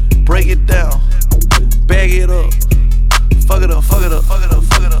 break it down, bag it up. Fuck it up, fuck it up, fuck it up,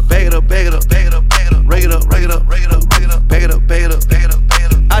 fuck it up. Bag it up, bag it up, bag it up, bag it up. Rake it up, rake it up, rake it up, rake it up. Bag it up, bag it up, bag it up,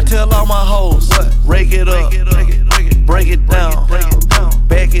 bag it up. I tell all my hoes, rake it up, break it down, bag it up,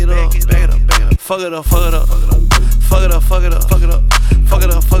 bag it up, bag it up. Fuck it up, fuck it up, fuck it up, fuck it up, fuck it up, fuck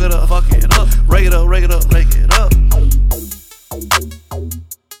it up, fuck it up, fuck it up. Rake it up, rake it up, rake it up.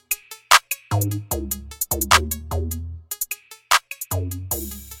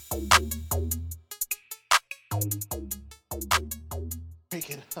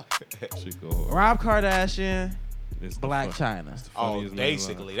 Rob Kardashian It's Black China. it's the Oh, funniest name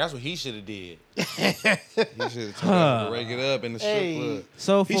basically, that's what he should have did. He should have told her to rake it up in the strip club.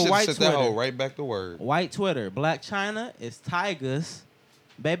 So He for should have white sent Twitter, that hoe right back to word. White Twitter, Black China is Tyga's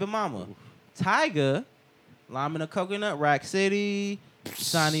baby mama. Tyga, Lime in a Coconut, Rack City,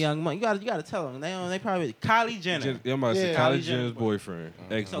 Shiny Young Money. You gotta tell them. They probably Kylie Jenner. I'm about to say Kylie Jenner's boyfriend,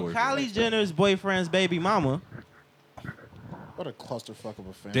 So ex-boyfriend. Kylie Jenner's boyfriend's baby mama What a clusterfuck of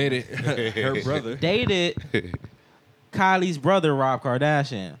a family. Dated her brother. dated Kylie's brother Rob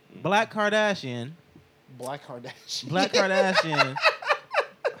Kardashian. Black Kardashian Black Kardashian. Black Kardashian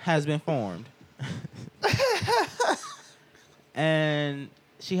has been formed. And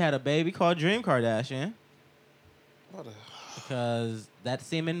she had a baby called Dream Kardashian. Because that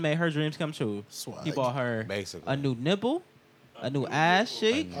semen made her dreams come true. Swag. He bought her Basically. a new nipple, a new ass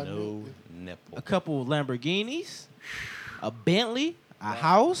cheek, No nipple. a couple Lamborghinis, a Bentley, a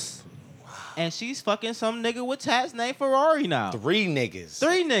house, and she's fucking some nigga with tats named Ferrari now. 3 niggas.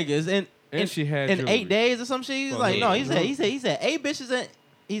 3 niggas And she had in jewelry. 8 days or some shit. He's Well, like, yeah. no, he said 8 bitches and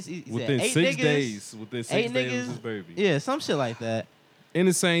he said Within 8 6 niggas, days. Within 6 8 days niggas, was his baby. yeah, some shit like that. In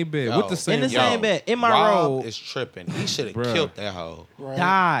the same bed. Yo, With the same in the same bed, in my Rob robe, is tripping. He should have Bruh. killed that hoe. Right.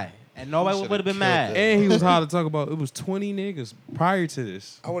 die, and nobody He would have been should've mad. killed that. And he was hard to talk about. It was 20 niggas prior to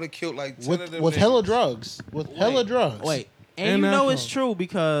this. I would have killed like 10 of With them hella niggas. drugs. With hella drugs. Wait, and And you know alcohol. it's true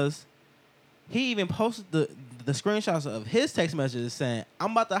because he even posted the screenshots of his text messages saying,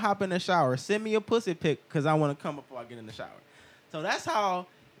 "I'm about to hop in the shower. Send me a pussy pic because I want to come before I get in the shower." So that's how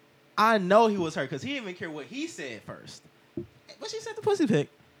I know he was hurt because he didn't even care what he said first. But she sent the pussy pic,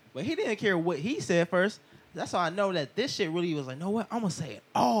 but he didn't care what he said first. That's how I know that this shit really was like, "No what? I'm gonna say it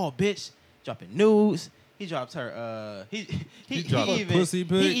all, bitch." Dropping nudes. He dropped her. He dropped a even pussy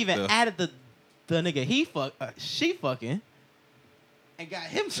pic? he even The- added the nigga she fucking and got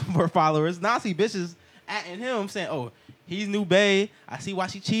him some more followers. Now I see bitches atting him saying, "Oh, he's new bae. I see why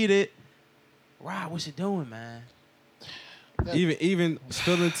she cheated." Rob, what you doing, man? Even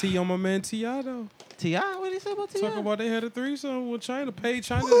spilling tea on my man T.I. though. T.I., what did he say about T.I.? Talk about they had a threesome with China. Paid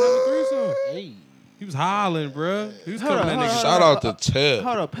China to have a threesome. Hey. He was hollering, bruh. He was Hold coming on, that hold nigga. on, Shout out to Tip.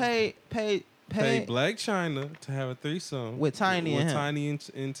 Hold up, pay Paid Black China to have a threesome With Tiny with and him. Tiny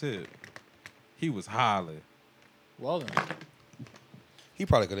and Tip. He was hollering. Well then. He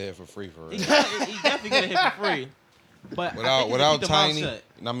probably could have had it for free for real. He definitely could have hit for free. But Without Tiny,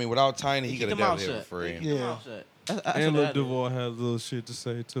 I mean, without Tiny, he could have definitely hit it for free. Yeah. And Lil Duval had a little shit to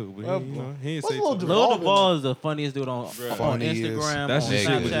say too, but he, he didn't say too much. Lil Duval is the funniest dude on Funniest. Instagram, That on shit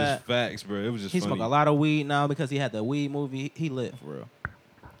was Snapchat. just facts, bro. It was just He funny. smoked a lot of weed now because he had the weed movie. He lit for real.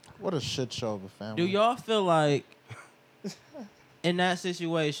 What a shit show of a family. Do y'all feel like in that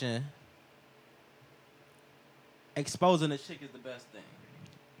situation, exposing a chick is the best thing?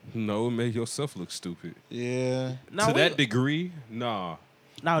 No, it made yourself look stupid. Yeah. Now, to we- that degree, nah.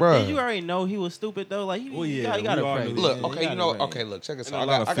 Now, Bruh. did you already know he was stupid though? Like, Well, you yeah, got we a all crazy. knew Look, Yeah, okay, you know, okay, look, check this And out. a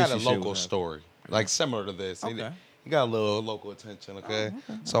lot I of got a fishy shit local was story, like similar to this. Okay. He got a little local attention, okay?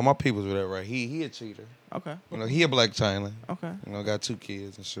 So my people's with that, right? He a cheater. Okay. You know, he a Black China. Okay. You know, got 2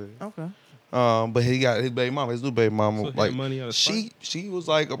 kids and shit. Okay. But he got his baby mama, his new baby mama. So he like had money out of she was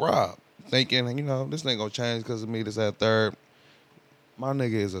like a Rob, thinking, you know, this ain't gonna change because of me. This that third. My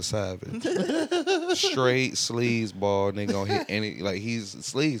nigga is a savage. Straight sleaze ball nigga gonna hit any like he's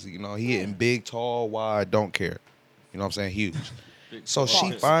sleazy, you know. He hitting big, tall, wide, don't care. You know what I'm saying? Huge. So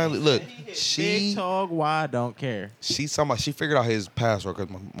she finally look. Big She talk, why don't care. she figured out his password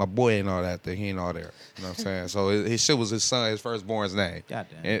because my boy ain't all that thing. He ain't all there. You know what I'm saying? So his shit was his son, his firstborn's name.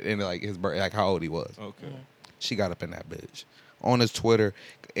 Goddamn. And like his birth, like how old he was. Okay. She got up in that bitch on his Twitter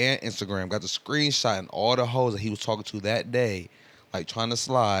and Instagram. Got the screenshot and all the hoes that he was talking to that day, like trying to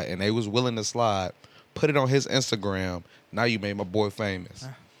slide, and they was willing to slide. Put it on his Instagram. Now you made my boy famous.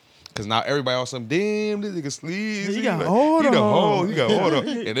 Cause now everybody else, damn, this nigga sleazy. He got like, all he the the hoe. hoes. He got all the,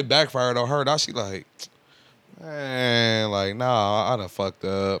 and it backfired on her. Now she like, man, like, nah, I done fucked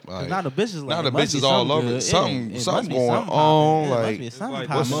up. Like, Now the bitches like, now the it must be bitches all something over. good. It Something ain't- it must something be going something on. popping. It must Like, be It's something like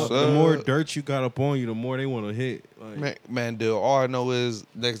popping. what's the up? more dirt you got up on you, the more they want to hit. Like, man, dude, all I know is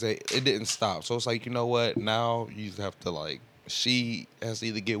next day it didn't stop. So it's like, you know what? Now you just have to like, she has to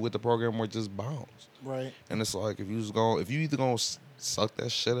either get with the program or just bounce. Right. And it's like if you either gonna suck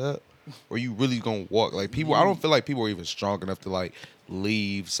that shit up or you really gonna walk. Like people, I don't feel like people are even strong enough to like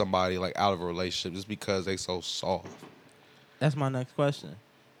leave somebody like out of a relationship just because they so soft. That's my next question.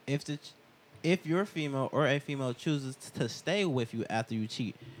 If your female or a female chooses to stay with you after you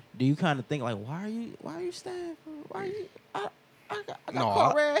cheat, do you kind of think like, why are you staying? Why are you? I got No,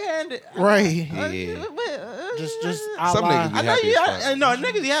 caught red-handed. Right. Yeah. Just Some niggas be I know happy you. as fuck. No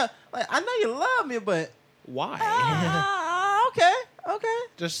niggas. Yeah. Like I know you love me, but Why? Okay.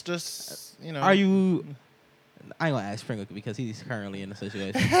 Just you know. Are you? I ain't gonna ask Pringle because he's currently in a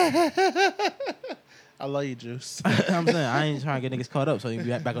situation. I love you, Juice. I'm saying I ain't trying to get niggas caught up so you can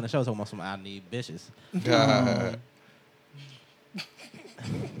be back on the show talking about some I need bitches.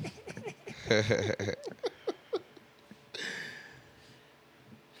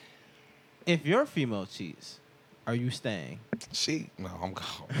 If your female cheats, are you staying? No, I'm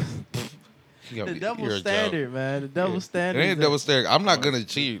gone. The double standard, man. The double standard. It ain't double standard. I'm not gonna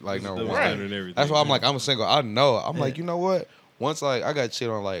cheat. Like no one. That's why I'm like I'm single. I know. I'm like, you know what? Once like I got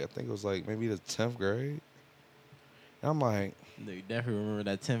cheated on, like I think it was like maybe the 10th grade. And I'm like, no, you definitely remember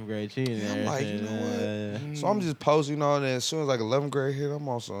that 10th grade cheating. Yeah, I'm like, you know what? So I'm just posting, you know, and then as soon as like 11th grade hit, I'm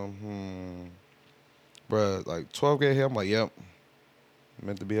on some, bruh, like 12th grade hit, I'm like, yep.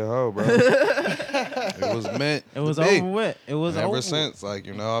 Meant to be a hoe, bro. It was meant. It was to be. over with. It was ever over since. Like,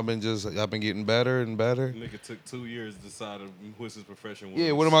 you know, I've been getting better and better. Nigga took 2 years to decide what's his profession was.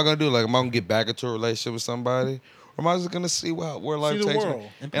 Yeah, what am I gonna do? Like, am I gonna get back into a relationship with somebody? Or am I just gonna see where life takes me?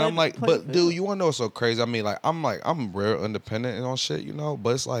 And I'm like, but dude, you wanna know what's so crazy? I mean, I'm real independent and all shit, you know?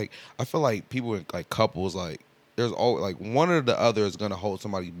 But it's like, I feel like people in like couples, like, there's always like one or the other is gonna hold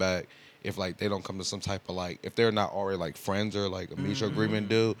somebody back if like they don't come to some type of like, if they're not already like friends or like a mutual agreement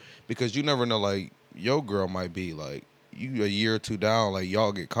dude, because you never know, like your girl might be like you a year or two down, like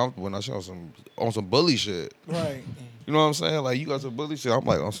y'all get comfortable and I show on some bully shit. Right. You know what I'm saying? Like you got some bully shit. I'm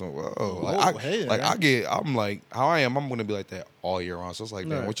like on some whoa. I'm like how I am. I'm gonna be like that all year round. So it's like,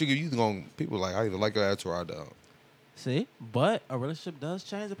 damn, what you gonna people like I either like your attitude or I don't. See, but a relationship does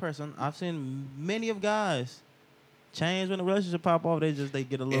change a person. I've seen many of guys change when the relationship pop off. They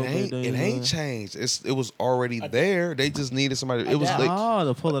get a little bit. It ain't changed. It was already there. They just needed somebody. It was like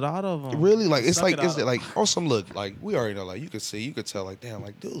to pull it out of them. Really, like it's like on some look. Like we already know. Like you could tell. Like damn,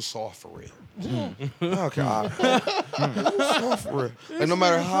 like dude's soft for real. Okay, soft for real. Like no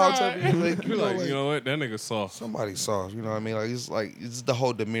matter how type of like you know what, that nigga soft. Somebody soft. You know what I mean? Like it's the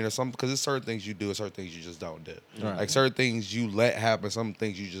whole demeanor. Because there's certain things you do, and certain things you just don't do. Right. Like certain things you let happen, some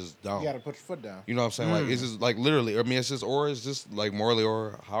things you just don't. You gotta put your foot down. You know what I'm saying? Like it's just like literally. I mean, it's just like morally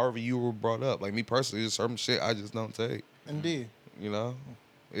or however you were brought up. Like me personally, there's certain shit I just don't take. Indeed. You know,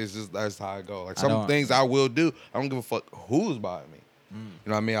 it's just that's how I go. Like some things I will do. I don't give a fuck who's by me. You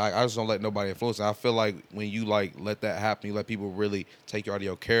know what I mean? I just don't let nobody influence me. I feel like when you like let that happen, you let people really take you out of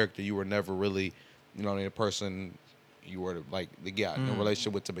your character. You were never really, you know, the person you were like to get in a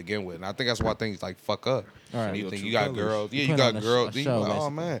relationship with to begin with. And I think that's why things like fuck up. Right. You think you got girls, you got girls. Then you like, oh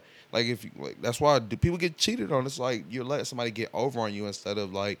man, like if you, like, that's why people get cheated on. It's like you're letting somebody get over on you instead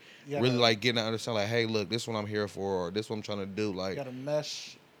of like really like getting to understand like, hey, look, this is what I'm here for, or this is what I'm trying to do. Like, you got to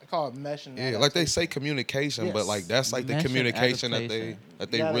mesh. I call it meshing. Yeah, like they say communication, but like that's like the communication that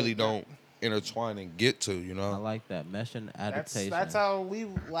they really don't intertwine and get to. You know, I like that meshing adaptation. That's how we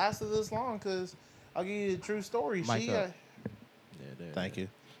lasted this long. Cause I'll give you a true story. Thank you.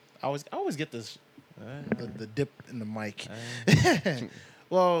 I always get this the dip in the mic.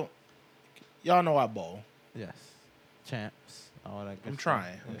 Well, y'all know I bowl. Yes, champs. All that. I'm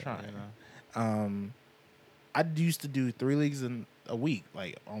trying. You know? I used to do 3 leagues in a week,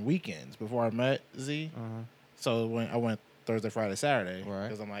 like on weekends before I met Z. So when I went Thursday, Friday, Saturday,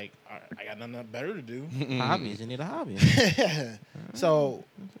 because I'm like, I got nothing better to do. Hobbies, you need a hobby. So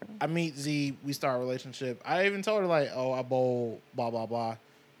I meet Z, we start a relationship. I even told her like, oh, I bowl, blah blah blah. I'm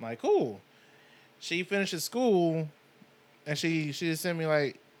like, cool. She finishes school, and she just sent me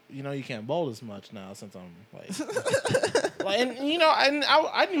like, you know, you can't bowl as much now since I'm like, and you know, and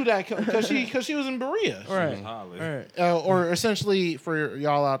I knew that because she was in Berea, right? Or essentially for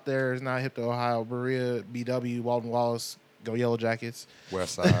y'all out there is not hip to Ohio, Berea, BW, Walden Wallace, go Yellow Jackets,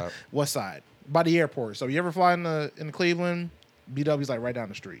 West Side, West Side, by the airport. So you ever fly in Cleveland, BW's like right down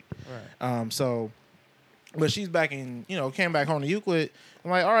the street. Right. So, but she's back in, you know, came back home to Euclid. I'm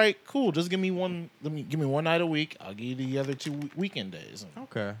like, all right, cool. Just give me one night a week. I'll give you the other 2 weekend days.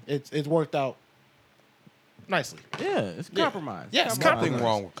 Okay. It's worked out nicely. Yeah, it's compromise. Yeah, it's nothing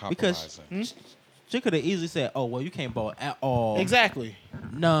wrong with compromising. Because she could have easily said, "Oh, well, you can't bowl at all." Exactly.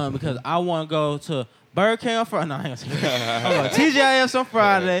 None, because I want to go to Burger King on Friday. No, I ain't gonna say I'm going to TGIFs on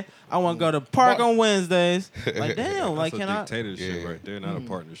Friday. I want to go to Park on Wednesdays. Like, damn, like, That's can a I? dictatorship right there, not a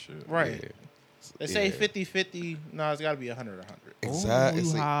partnership. Right. They say 50-50. No, it's got to be 100-100. Exactly.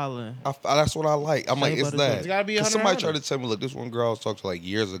 Ooh, hollering. That's what I like. I'm like, it's that. It's got to be 100-100. Somebody tried to tell me, look, this one girl I was talking to like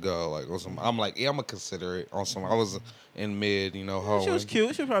years ago. Like, on some, I'm like, yeah, I'm gonna consider it on some. I was in mid, you know, She was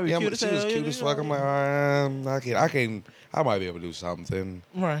cute. She was probably cute. She was cute as fuck. I'm like, I might be able to do something.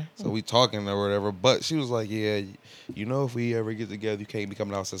 Right. So we talking or whatever. But she was like, yeah, you know, if we ever get together, you can't be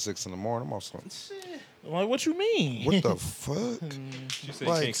coming out till 6 in the morning. I'm also, I'm like, what you mean? What the fuck? You said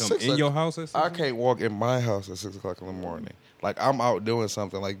you can't come in your house at 6 I can't walk in my house at 6 o'clock in the morning. Like, I'm out doing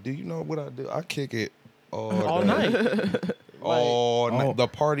something. Like, do you know what I do? I kick it all night. All night. The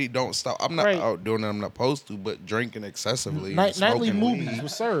party don't stop. I'm not out doing it. I'm not supposed to, but drinking excessively. Nightly smoking movies weed.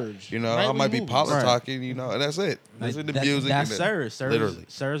 with Surge. You know, I Nightly might be movies. politicking, you know, and that's it. That's the music. That's and Surge. Literally.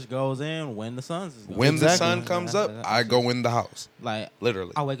 Surge goes in when the sun's is going. When the sun comes up, I go in the house. Like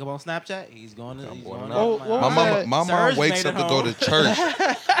literally. I wake up on Snapchat. He's going to. My mom wakes up to go to church.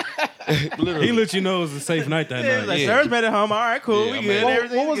 He let you know it was a safe night that night. Like Surge made it home. All right, cool. Yeah, we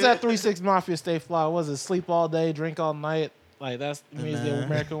good. What was that 3-6 Mafia Stay Fly? Was it sleep all day, drink all night? Like that's the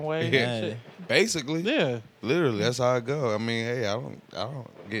American way. Yeah. Basically. Yeah. Literally, that's how I go. I mean, hey, I don't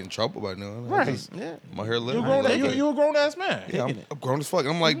get in trouble by doing it. Right. I'm out here living. You a grown ass man. Yeah, I'm grown as fuck.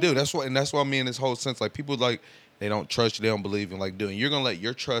 I'm like, dude, that's what I mean in this whole sense. Like, people like they don't trust you, they don't believe in like doing. You're gonna let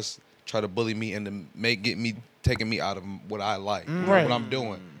your trust try to bully me and to get me taking me out of what I like, Right. what I'm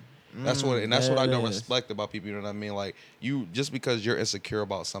doing. That's what I don't respect about people. You know what I mean? Like, you just because you're insecure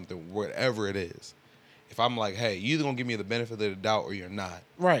about something, whatever it is. If I'm like, hey, you either gonna give me the benefit of the doubt or you're not.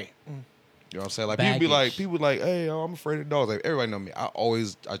 Right. You know what I'm saying? Like, people be like, hey, I'm afraid of dogs. Like, everybody know me.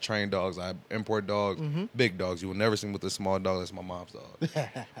 I train dogs. I import dogs, big dogs. You will never see me with a small dog. That's my mom's dog.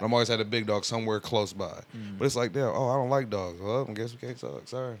 But I'm always had a big dog somewhere close by. But it's like, damn, I don't like dogs. Well, I guess we can't talk.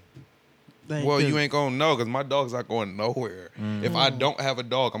 Sorry. Well, you ain't gonna know because my dog's not going nowhere. If I don't have a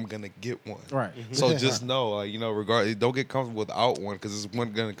dog, I'm gonna get one. Right. So just know, like, you know, regardless, don't get comfortable without one because it's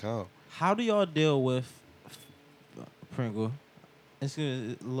one gonna come. How do y'all deal with Pringle? It's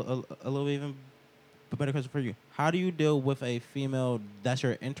a little bit even better question for you. How do you deal with a female that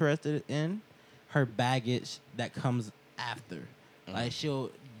you're interested in, her baggage that comes after? Like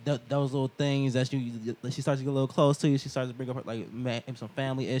those little things that she starts to get a little close to you. She starts to bring up like some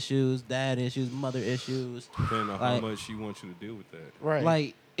family issues, dad issues, mother issues. Depending on how much she wants you to deal with that. Right.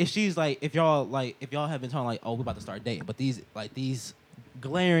 Like if she's like if y'all have been talking like, oh, we're about to start dating, but these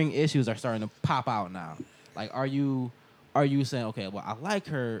glaring issues are starting to pop out now. Like, are you saying, okay, well, I liked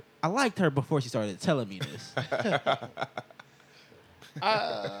her before she started telling me this?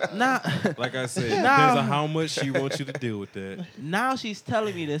 Like I said, depends on how much she wants you to deal with that. Now she's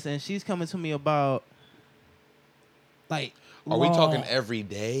telling me this, and she's coming to me about, like, are we talking every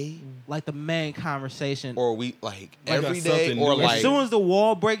day? Like the main conversation, or are we like every day, or like as soon as the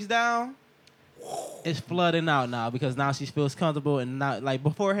wall breaks down, it's flooding out now because now she feels comfortable, and not like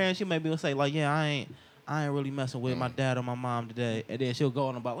beforehand she maybe will say like, yeah, I ain't really messing with my dad or my mom today. And then she'll go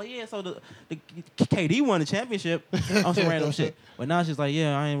on about, like, yeah, so the KD won the championship on some random shit. But now she's like,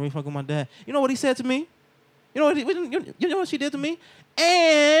 yeah, I ain't really fucking with my dad. You know what he said to me? You know what she did to me?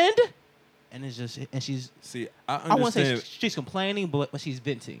 And it's just, and she's, see, I won't say she's complaining, but she's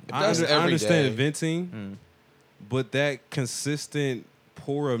venting. I understand venting, but that consistent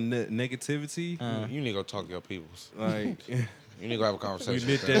pour of negativity. You need to go talk to your peoples. Like, you need to go have a conversation.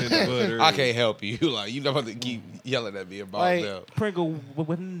 You nit that in the butter. I can't help you. Like, you don't have to keep yelling at me about them. Pringle,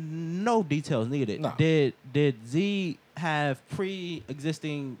 with no details needed. No. Did Z have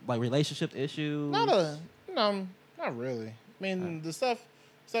pre-existing like relationship issues? No, not really. I mean, the stuff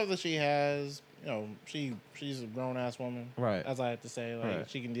that she has, you know, she's a grown ass woman, right? As I have to say, like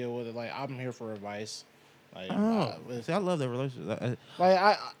she can deal with it. Like, I'm here for advice. Like, see, I love that relationship.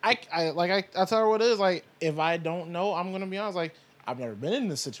 I tell her what it is. Like, if I don't know, I'm gonna be honest. Like, I've never been in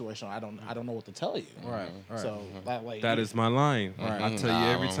this situation. I don't know what to tell you. Right. So that is my line. Right. I tell you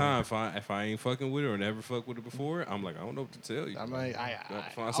every time if I ain't fucking with her or never fucked with her before, I'm like, I don't know what to tell you. I'm like, I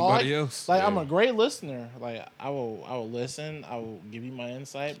find somebody else. Like, I'm a great listener. Like, I will listen. I will give you my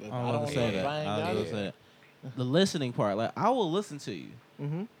insight. But I don't know if I ain't got it. The listening part, like, I will listen to you,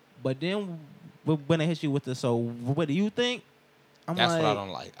 but then when I hit you with the, so what do you think? That's what I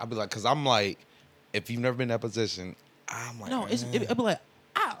don't like. I'll be like, because I'm like, if you've never been in that position, I'm like, no, it'd be like,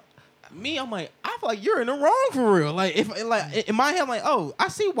 I'm like, I feel like you're in the wrong for real. Like, if like in my head, I'm like, oh, I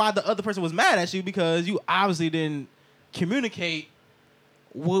see why the other person was mad at you because you obviously didn't communicate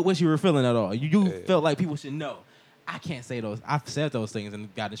what you were feeling at all. You felt like people should know. I can't say those. I've said those things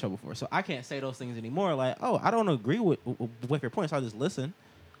and got in trouble for it. So I can't say those things anymore. Like, oh, I don't agree with your point, so I just listen.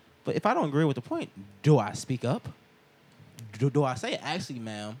 But if I don't agree with the point, do I speak up? Do I say, actually,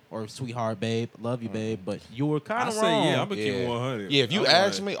 ma'am, or sweetheart, babe, love you, babe, but you were kind of wrong. I say, yeah, I'm going to keep it 100. Yeah, if you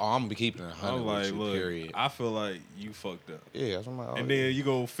ask me, I'm going to be keeping it 100 I'm like, with you, look, period. I feel like you fucked up. Yeah, that's what I'm like, and then you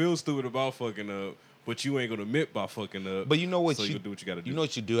going to feel stupid about fucking up, but you ain't going to admit by fucking up. But you know what? So you do what you got to do. You know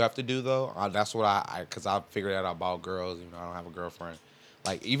what you do have to do, though? That's what because I figured out about girls, even though I don't have a girlfriend.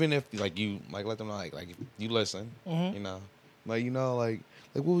 Like, even if, like, you, like, let them know, like if you listen, you know. Like, you know, like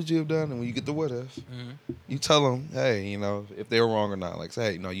Like, what would you have done? And when you get the what if, you tell them, hey, you know, if they were wrong or not. Like,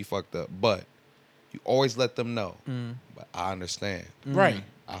 say, hey, no, you fucked up. But you always let them know. But I understand. Right.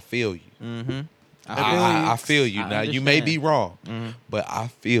 I feel you. Mm-hmm. I feel you. Now, you may be wrong, but I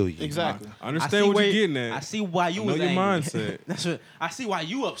feel you. Exactly. I understand what you're getting at. I see why you I know was your angry. mindset. That's what I see why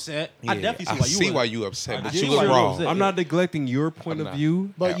you upset. Yeah, I definitely see why you upset, but I you see was why you wrong. upset. I'm not neglecting your point of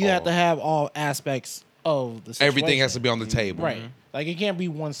view. But At you have all. to have all aspects of the situation. Everything has to be on the table. Right. Like, it can't be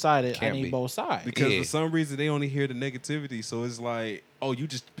one-sided. I Can't need be. both sides. Because for some reason they only hear the negativity, so it's like, oh, you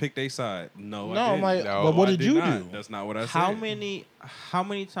just picked a side. No, I I'm didn't. like, No, but what I did you not. do? That's not what I said. How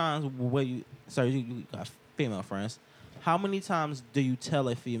many times were you? Sorry, you got female friends. How many times do you tell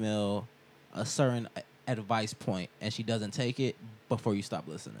a female a certain advice point and she doesn't take it before you stop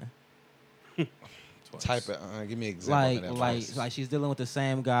listening? Type it. Give me an example. Like she's dealing with the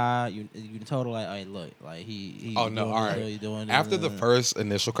same guy. You told her like, hey, look, like he. Oh no! doing All this, right. he doing this, After the and- first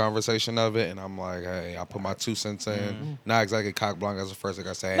initial conversation of it, and I'm like, "Hey, I put my 2 cents in. Not exactly cock block as the first thing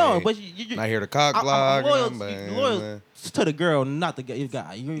I say. No, hey, but you not here to cock I'm block. loyal, and I'm loyal like, to the girl, not the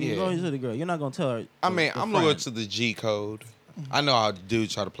guy. You're Yeah. loyal to the girl. You're not gonna tell her. I the- mean, the I'm friend. loyal to the G code. I know how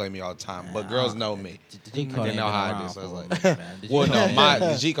dudes try to play me all the time, but girls know me. The G code They ain't know been how around it is. So I was for like, a minute, man. The G well, code no, ain't-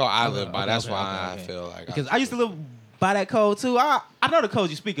 the G code I live by. Okay, That's okay, why okay. I feel like Because I used to live by that code too. I know the code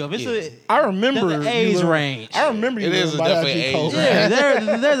you speak of. It's I remember there's an you age living- range. I remember you It is living by that definitely G age code. range.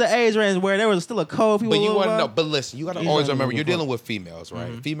 Yeah, there's an age range where there was still a code. People But you live want to by. know. But listen, you got to These always young remember people you're fuck. dealing with females,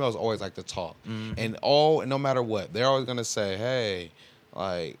 right? Females always like to talk, and no matter what, they're always gonna say, "Hey,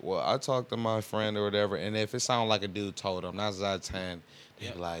 like, well, I talked to my friend or whatever," and if it sounds like a dude told them, 9 out of 10.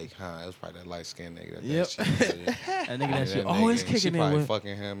 They're like, that's probably that light skinned nigga. That Yep. shit to. That nigga that shit nigga, always she kicking in probably with.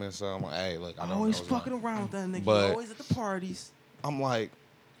 fucking him and so I'm like, hey, look, I don't Always know what's fucking going around with that nigga. But- Always at the parties. I'm like,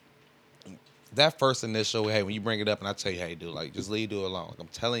 that first initial, hey, when you bring it up and I tell you, hey, dude, like, just leave dude alone. Like, I'm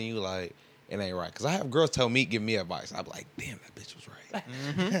telling you, like, it ain't right. Because I have girls give me advice. I'm like, damn, that bitch was right.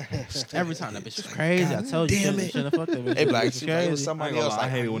 Every time that bitch was crazy. I told you, damn you it. shouldn't have fucked that bitch. They be like, Bitch was she like, it was crazy. somebody I, ain't else. gonna lie, I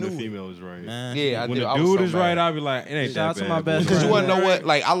Like, hate it when the knew female is right. Man. Yeah, I When do. the I was dude so is right, mad. I'll be like, it ain't Shout out that to bad. my best boy. Because you friend. want to know what?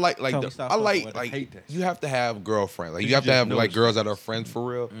 Like, I like, Tell me the, stop I fucking like, with like, hate that you have to have girlfriends. Like, You you have to just have know like it's girls that are friends for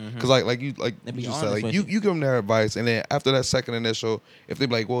real. Because like you They be just honest said, like with you you. give them their advice, and then after that second initial, if they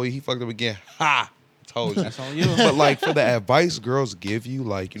be like, well, he fucked up again, ha. Told you. That's on you. But like for the advice girls give you,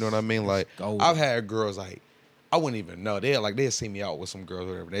 like, you know what I mean? Like golden. I've had girls like I wouldn't even know. They'd see me out with some girls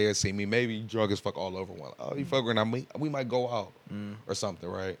or whatever. They'd see me maybe drunk as fuck all over one. Oh, you fuck her and we might go out or something,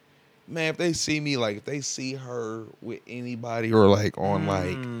 right? Man, if they see me, like if they see her with anybody or like on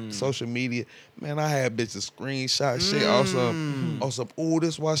like social media, man, I had bitches screenshot shit on some, oh,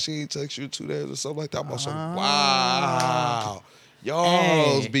 this why she ain't text you 2 days or something like that. I'm on some, wow. Y'all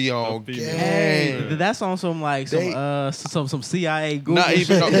hoes be on game. Hey, that's on some like some CIA Google Not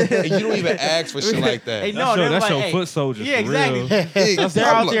even shit. you don't even ask for shit like that. Hey, no, that's your hey, foot soldiers. Yeah, for exactly. Real. They're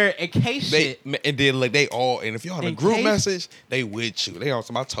out there in case They, shit. and then like they all, and if you're on a In group case- message, they with you. They on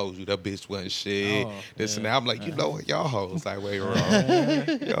some. I told you that bitch wasn't shit. Oh, This and yeah. that. I'm like, you know what, y'all hoes like way wrong.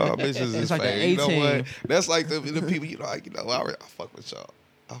 Y'all bitches is like the fake. You know A-team. what? That's like the people. You know, like, you know, I fuck with y'all.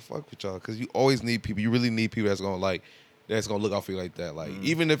 I fuck with y'all because you always need people. You really need people that's gonna like. That's gonna look out for you like that. Like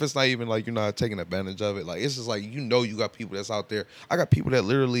even if it's not even like you're not taking advantage of it. Like it's just like you know you got people that's out there. I got people that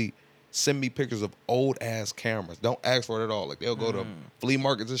literally send me pictures of old ass cameras. Don't ask for it at all. Like they'll go to flea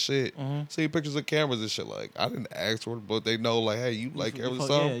markets and shit, see pictures of cameras and shit. Like I didn't ask for it, but they know like, hey, you like cameras or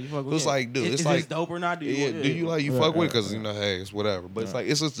something. you fuck with It's it. like, dude, Is it's this like dope or not? Do yeah, you do you like you Right, fuck with it? right, Because you know, hey, it's whatever. But it's like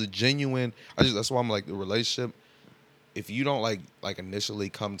it's just a genuine. That's why I'm like the relationship. If you don't like initially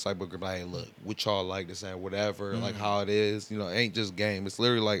come type of like, hey, look, what y'all like this and whatever, like how it is, you know, it ain't just game. It's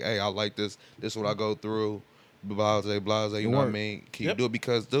literally like, hey, I like this. This is what I go through. Blase, blase. You know what I mean? Can you do it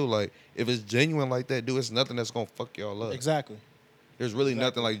because, dude, like if it's genuine like that, dude, it's nothing that's gonna fuck y'all up. Exactly. There's really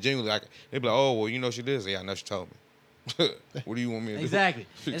nothing like genuine. Like they be like, oh, well, you know she did. Yeah, I know she told me. What do you want me to do? Exactly.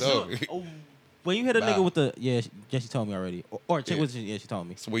 She And told so, me. when you hit a Bye. nigga with the she told me already, or check Yeah. with she told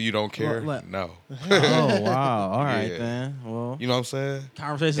me. So well, you don't care? Look. No. Oh wow! All right Yeah. then. Well, You know what I'm saying?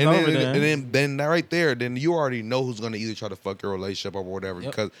 conversation's And over then, then. and then that right there, then you already know who's gonna either try to fuck your relationship or whatever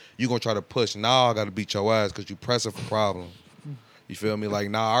Yep. because you're gonna try to push. Now I gotta beat your ass because you pressing for problem. You feel me? Like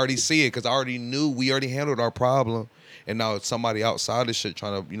now I already see it because I already knew we already handled our problem, and now it's somebody outside this shit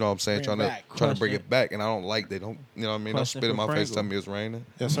trying to, you know what I'm saying, Bring it back. trying to bring Question. it back, and I don't like they don't, you know what I mean? Don't Question spit in for my face, Pringle. tell me it's raining.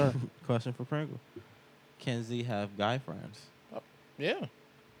 Yes, sir. Question for Pringle: Can Z have guy friends? Yeah.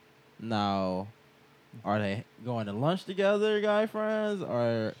 Now, are they going to lunch together, guy friends,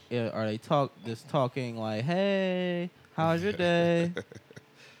 or are they talking like, hey, how's your day?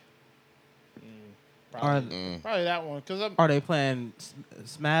 Probably that one. Are they playing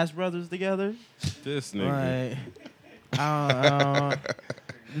Smash Brothers together? This nigga.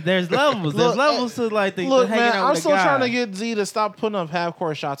 There's levels. There's levels to like the Look, hanging man, out I'm with still a guy. trying to get Z to stop putting up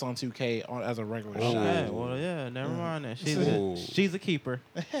half-court shots on 2K as a regular shot. Yeah, well, yeah, never mind that. She's a keeper.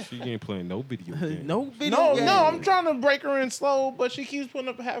 She ain't playing no video game. No video game. No, I'm trying to break her in slow, but she keeps putting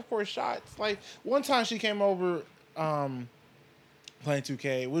up half-court shots. Like, one time she came over playing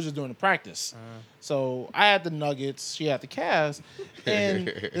 2K. We was just doing the practice. So I had the Nuggets, she had the Cavs. And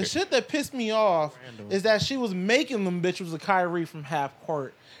the shit that pissed me off is that she was making them bitches with Kyrie from half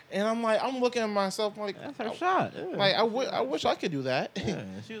court. And I'm looking at myself like, that's her shot. Yeah. Like, I wish I could do that. Yeah.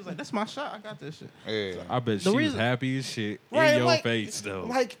 She was like, that's my shot. I got this shit. Yeah. So I bet she was happy as shit right, in your face, though.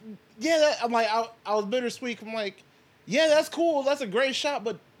 Like, yeah, I'm like, I was bittersweet. I'm like, yeah, that's cool. That's a great shot,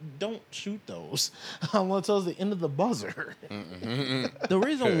 but don't shoot those until the end of the buzzer. The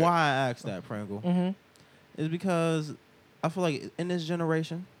reason why I asked that, Pringle, is because I feel like in this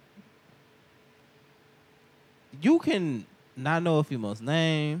generation, you can not know a female's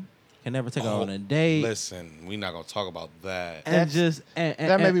name, can never take her on a date. Listen, we're not gonna talk about that. And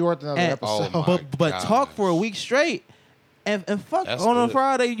that may be worth another episode. Oh but talk for a week straight, and fuck That's on a good.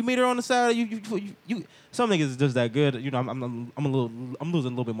 Friday. You meet her on a Saturday. You some niggas is just that good. You know, I'm losing a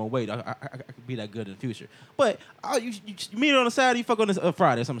little bit more weight. I could be that good in the future. But you meet her on a Saturday. You fuck on a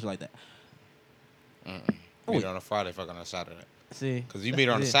Friday or something like that. Meet her on a Friday, fuck on a Saturday. See, because you meet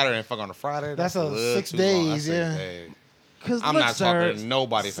her on a Saturday and fuck on a Friday. That's a little 6 too long. days, yeah. I'm not talking to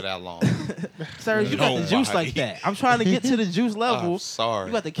nobody for that long. Sir, you got the juice like that. I'm trying to get to the juice level. I'm sorry.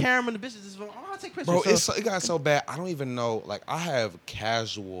 You got the camera and the bitches. I'll take pictures. Bro, it got so bad. I don't even know. Like, I have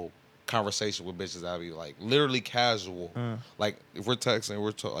casual conversation with bitches that be like literally casual. Like, if we're texting,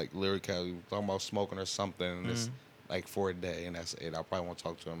 like literally casual. We're talking about smoking or something, and it's like for a day, and that's it. I probably won't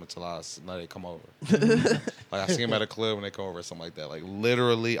talk to them until they come over. Like, I see them at a club and they come over or something like that. Like,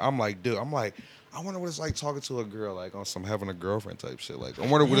 literally, I'm like, dude, I wonder what it's like talking to a girl, like on some having a girlfriend type shit. Like, I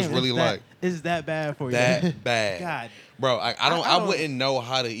wonder what it's really like. Is that bad for you? That bad. God. Bro, I wouldn't know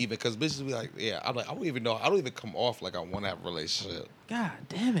how to even, because bitches be like, yeah, I'm like, I don't even come off like I want to have a relationship. God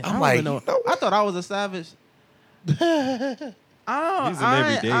damn it. I'm I don't like, even know. I thought I was a savage.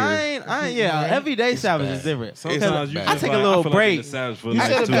 Everyday savage is different. Sometimes I take a little break. You said it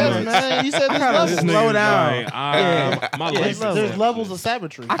best, man. You said there's slow down. There's levels of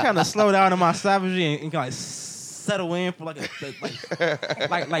savagery. I kind of slow down in my savagery and like settle in for like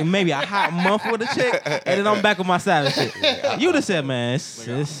maybe a hot month with a chick, and then I'm back with my savage shit. You'd have said, man, I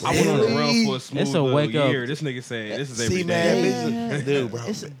went on the run for a smooth it's a wake up. year. This nigga saying this is every See, day. man, dude, bro.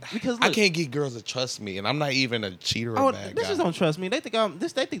 Because I can't get girls to trust me, and I'm not even a cheater or bad guy. Bitches don't trust me. They think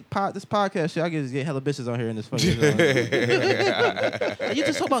this podcast shit. I can just get hella bitches on here in this fucking. You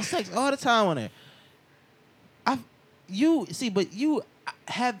just talk about sex all the time on there.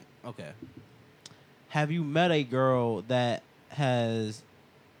 Have you met a girl that has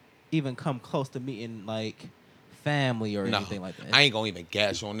even come close to meeting like family or anything like that? I ain't gonna even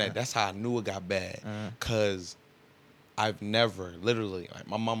gas you on that. That's how I knew it got bad. Cause I've never, literally, like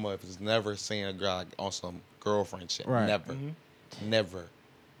my mama has never seen a girl like on some girlfriend shit. Right. Never. Never.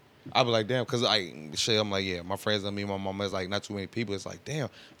 I'd be like, damn, cause I'm like, yeah, my friends and me, my mama is like not too many people. It's like, damn.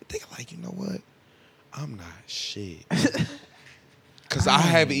 But they like, you know what? I'm not shit. Cause I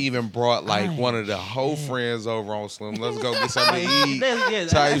haven't even brought like one of the whole friends over on Slim. Let's go get something to eat.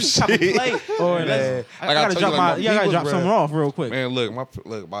 Type shit. I gotta drop something off real quick. Man, look, my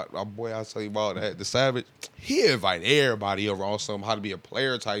boy, I'll tell you about that. The Savage, he invite everybody over on some how to be a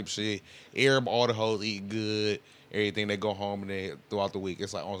player type shit. All the hoes eat good. Everything, they go home and they throughout the week.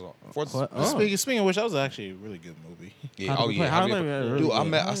 It's like Speaking of which, that was actually a really good movie. Yeah. Dude,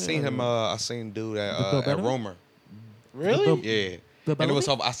 I seen him. I seen dude at Romer. Really? Yeah. And it was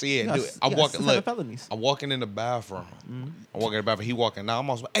so I see it. Dude, I'm walking in the bathroom. I'm walking in the bathroom. He walking now. I'm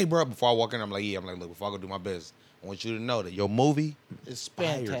also, hey, bro. Before I walk in, I'm like, look, before I go do my business, I want you to know that your movie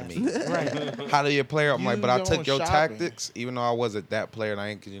inspired me. Right. How do you play? I'm like, but I took your tactics, even though I wasn't that player. And I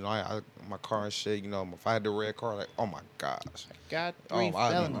ain't, cause I my car and shit. If I had the red car, like, oh my gosh, got 3 felonies.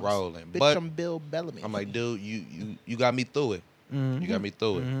 I'd be rolling. Bitch, but I'm Bill Bellamy. I'm like, dude, you got me through it. You got me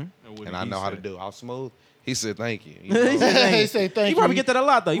through it, and I know how to do it. How smooth. He said, "Thank you." He said, "Thank you." You probably get that a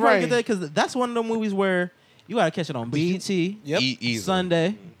lot though. You probably get that because that's one of the movies where you gotta catch it on BET.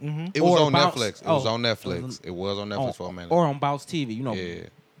 Sunday. It was on Netflix. It was on Netflix. It was on Netflix for a minute. Or on Bounce TV. Yeah.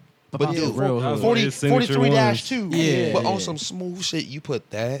 But dude, 43-2. Yeah. But on some smooth shit, you put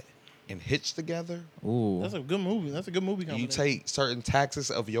that and Hitch together. Ooh. That's a good movie. That's a good movie. You take certain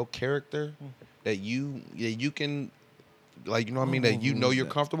tactics of your character that you can like you know what I mean, that you know you're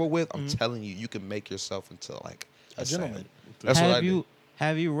comfortable with, I'm telling you, you can make yourself into like a gentleman. That's what I do.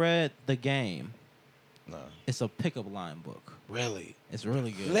 Have you read The Game? No. It's a pickup line book. Really? It's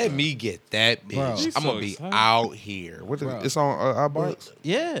really good. Let me get that bitch. Bro. I'm gonna be out here. What is it's on iBooks?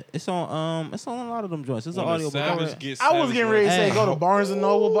 Yeah, it's on a lot of them joints. It's an audio book. I was getting ready to say go to Barnes and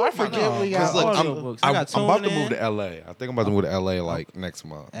Noble, but I forget we got audio books. I'm about to move to LA. I think I'm about to move to LA like next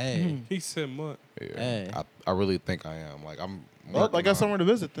month. Hey, he said month. Yeah. Hey. I really think I am. Like I'm. Well, I got somewhere to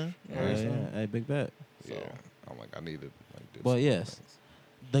visit then. Hey, big bet. Yeah, I'm like I need to like this. But yes,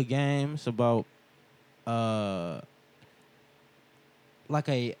 The Game's about like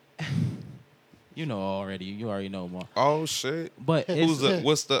a you already know more. Oh shit! But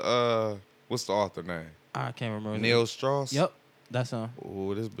what's the author name? I can't remember. Neil Strauss. Yep, that's him.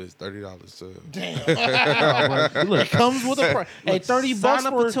 Oh, this bitch $30 too. Damn. Look, it comes with a price. Hey, $30 sign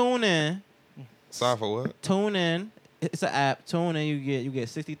up for Tune In. Sign for what? Tune In. It's an app. Tune In. You get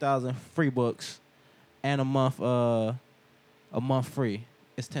 60,000 free books, and a month free.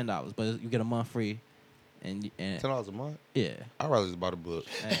 It's $10, but you get a month free. And $10 a month? Yeah. I'd rather just buy the book.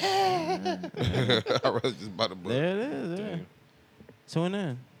 I'd rather just buy the book. There it is. Yeah. Tune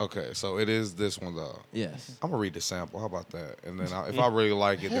In. Okay, so it is this one though. Yes. I'm gonna read the sample. How about that? And then if I really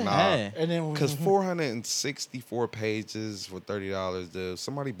like it, then I'll. And then because 464 pages for $30, dude.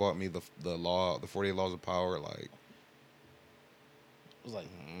 Somebody bought me the 48 Laws of Power like. It was like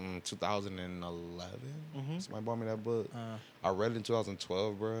 2011. Somebody bought me that book. I read it in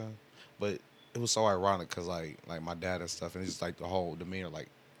 2012, bro. But it was so ironic because like my dad and stuff, and it's just like the whole demeanor. Like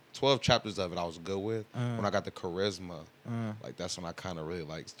 12 chapters of it, I was good with. When I got the charisma, like that's when I kind of really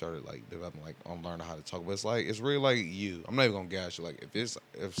like started like developing like on learning how to talk. But it's really like you. I'm not even gonna gas you. Like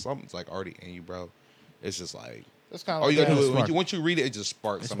if something's like already in you, bro, it's just like. It's kind of all like you gotta do is once you read it, it just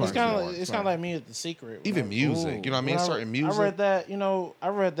sparks something. It's kind of like me at The Secret. Even music, you know what I mean? Certain music. I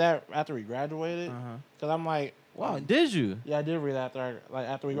read that after we graduated because I'm like, wow, did you? Yeah, I did read that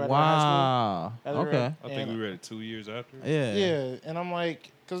after we graduated high school. Okay. I think we read it 2 years after. Yeah. Yeah, and I'm like,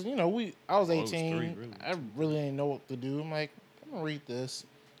 because I was 18, really. I really didn't know what to do. I'm like, I'm gonna read this.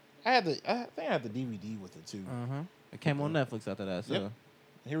 I think I had the DVD with it too. It came on Netflix after that. So. Yep.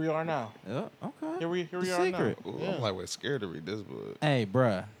 Here we are now. Yeah, okay. Here we are Secret. now. Ooh, I'm like, scared to read this book. Hey,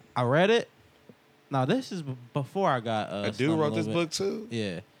 bruh, I read it. Now this is before I got. A dude wrote this book too.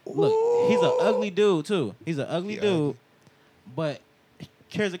 Yeah. Look, he's an ugly dude too. He's an ugly dude. But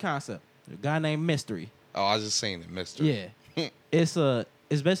here's the concept: a guy named Mystery. Oh, I was just saying it, Mystery. Yeah. It's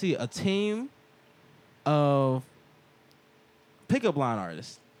basically a team of pickup line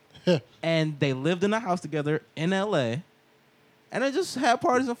artists, and they lived in a house together in L.A. And they just had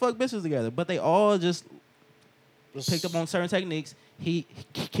parties and fuck bitches together. But they all just picked up on certain techniques. He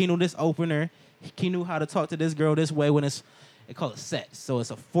knew this opener. He knew how to talk to this girl this way when they call it set. So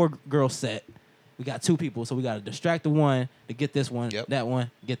it's a 4-girl set. We got 2 people, so we got to distract the one to get this one, that one,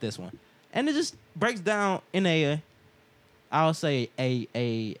 get this one. And it just breaks down in I'll say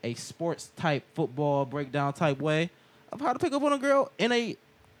a sports type football breakdown type way of how to pick up on a girl in a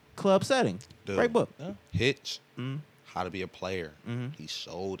club setting. Dude, great book. Hitch. How to Be a Player. He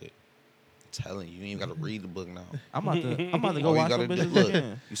showed it. I'm telling you, you ain't got to read the book now. I'm about to go watch some bitches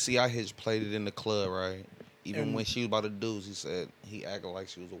again. You see how Hitch played it in the club, right? Even when she was about to do, he said he acted like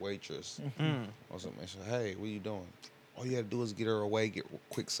she was a waitress. I was like, hey, what are you doing? All you had to do is get her away, get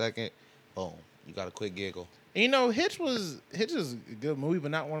a quick second. Boom. You got a quick giggle. And, Hitch is a good movie,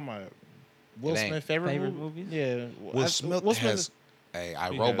 but not one of my Will Smith favorite movies. Yeah. Will Smith has... Hey,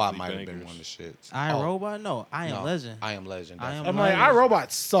 iRobot might have been one of the shits. iRobot? No, I Am Legend. I Am Legend. I'm like,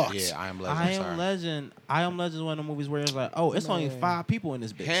 iRobot sucks. Yeah, I Am Legend. I Am Legend is one of the movies where it's like, oh, it's only 5 people in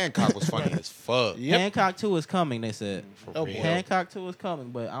this bitch. Hancock was funny as fuck. Hancock 2 is coming, they said. For real. Hancock 2 is coming,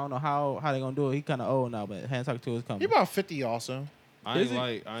 but I don't know how they gonna do it. He kind of old now, but Hancock 2 is coming. He about 50 also. I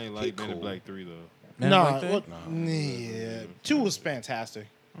ain't like Men in Black 3 though. No, yeah. 2 was fantastic.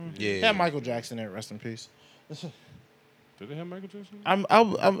 Yeah. Had Michael Jackson in it, rest in peace. Did they have Michael Jackson?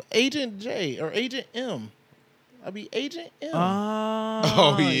 I'm Agent J or Agent M. I'll be Agent M.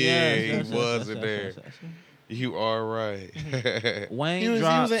 Oh yeah, he was in there. You are right. Wayne he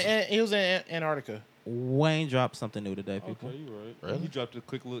was in Antarctica. Wayne dropped something new today, people. Okay, you right. Really? He dropped a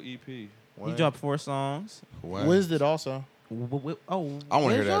quick little EP. He dropped 4 songs. Wiz did also. I want to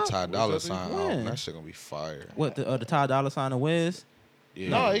hear that Ty Dolla $ign album. That shit gonna be fire. What the Ty Dolla $ign and Wiz? Yeah.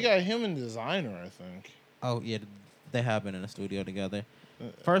 No, he got him and Designer, I think. Oh yeah, they have been in the studio together.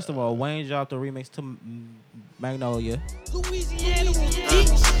 First of all, Wayne dropped a remix to Magnolia. Louisiana.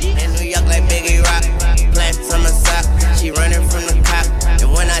 In New York like Biggie Rock, plants on my sock. She running from the cop,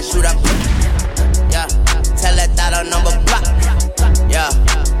 and when I shoot up, yeah, tell that thought on number block.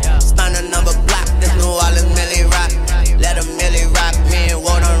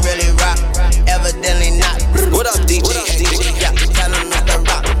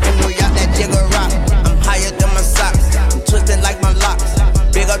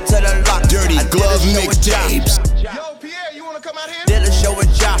 to show a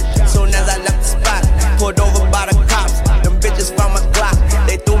job. Soon as I left the spot, pulled over by the cops. Them bitches found my Glock,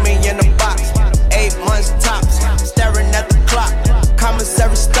 they threw me in a box. 8 months tops, staring at the clock.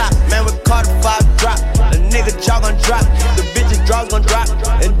 Commissary stop, man, we caught a 5 drop. The nigga jaw gon' drop, the bitches draws gon' drop,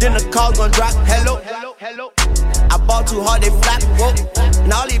 and then the calls gon' drop. Hello, hello, hello. I ball too hard, they flap. Whoa,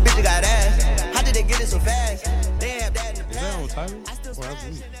 and all these bitches got ass. How did they get it so fast? They have that in the past. I still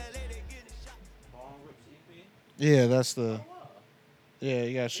Yeah, that's the. Yeah,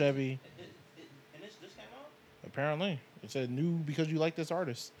 you got Chevy. And this came out? Apparently, it said new because you like this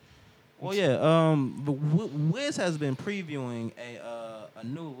artist. Well, yeah. Wiz has been previewing a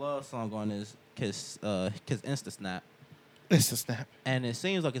new love song on his Insta Snap. Insta Snap. And it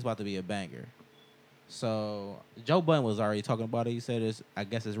seems like it's about to be a banger. So Joe Budden was already talking about it. He said it's, I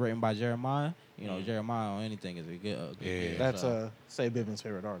guess it's written by Jeremiah. You know, Jeremiah on anything is a good yeah. That's Say Bivens'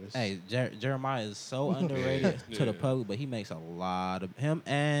 favorite artist. Hey, Jeremiah is so underrated to the public, but he makes a lot of him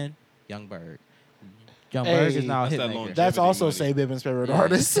and Young Berg. Young Berg is now a hitmaker. That's also Say Bivens' favorite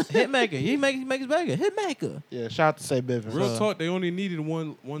artist. Hitmaker. He makes banger. Hitmaker. Yeah, shout out to Say Bivens. Real talk, they only needed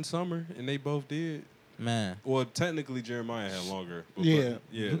one summer, and they both did. Man. Well, technically, Jeremiah had longer. But yeah.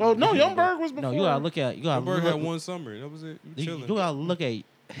 Yeah. Oh, no, Young Berg was before. No, you gotta look at. Young Berg had 1 summer. That was it. You gotta look at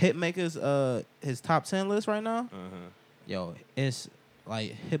Hitmaker's his top 10 list right now. Yo, it's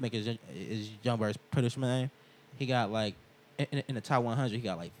like Hitmaker is Young Berg's producer name. He got like in the top 100. He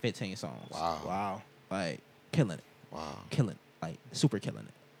got like 15 songs. Wow. Like killing it. Wow. Killing it. Like super killing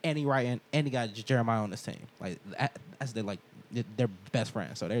it. And he writing and he got Jeremiah on this team. Like that's they're best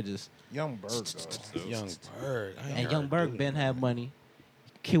friends. So they're just Young Berg though. Young Berg. And Young Berg been had money.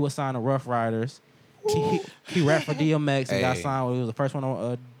 He was signed to Rough Riders. He rapped for DMX and got signed. He was the first one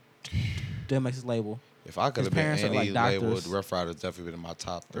on DMX's label. If I could have been any label, Rough Riders definitely been in my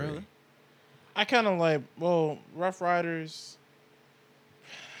top 3. Really? I kind of like, Rough Riders.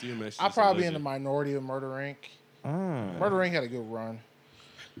 DMX I'm probably in the minority of Murder Inc. Murder Inc. had a good run.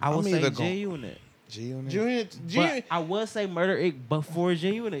 I would say G-Unit. G-Unit. I would say Murder Inc. before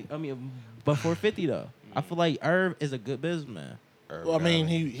G-Unit. I mean, before 50 though. I feel like Irv is a good businessman. Well, I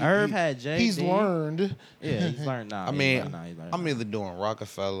mean, Irv had J. He's learned. Yeah, he's learned now. I mean, I'm either doing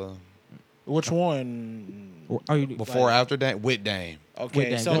Rockefeller. Which one? Are you before or after that? With Dame.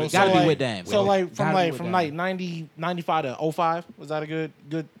 Okay, so gotta be with Dame. So from 90, 95 to 05, was that a good?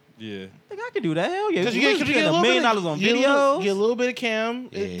 Yeah. I think I could do that. Hell yeah. Because you get $1 million on videos. Get a little bit of Cam,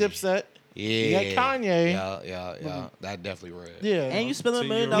 Dipset. Yeah. You got Kanye. Yeah. That definitely read. Yeah. And you spend $1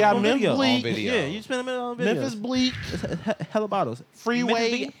 million on video. Yeah, you spend $1 million on video. Memphis Bleak. Hella bottles.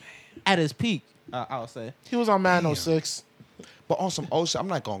 Freeway. At his peak, I'll say. He was on Madden 06. But on some old shit, I'm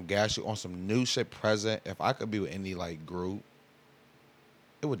not going to gas you. On some new shit present, if I could be with any like group,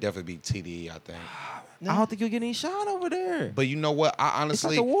 it would definitely be TDE, I think. I don't think you'll get any shot over there. But you know what? I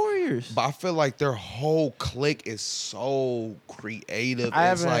honestly, it's like the Warriors. But I feel like their whole clique is so creative. I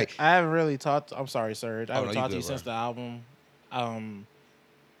haven't really talked. I'm sorry, Serge. I haven't talked to you since the album.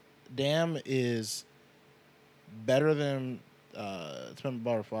 Damn is better than Pimp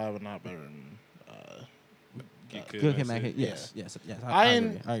Butterfly, but not better than. Good Kid, Mad Kid. Yes. I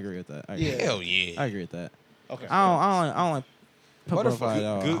agree with that. Hell yeah. I agree with that. Okay. I don't like Butterfly.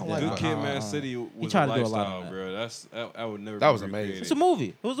 Good Kid, Mad City was a lifestyle, bro. I would never. That was amazing. It's a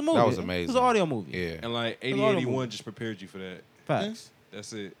movie. It was a movie. That was amazing. It was an audio movie. Yeah. And like 80, 81 just prepared you for that. Facts.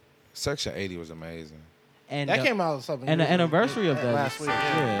 That's it. Section 80 was amazing. And that came out something. And the anniversary of that last week.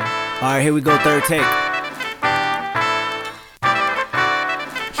 Yeah. All right, here we go. Third take.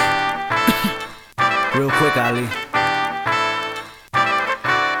 Real quick, Ali.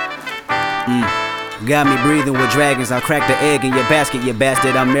 Got me breathing with dragons. I'll crack the egg in your basket, you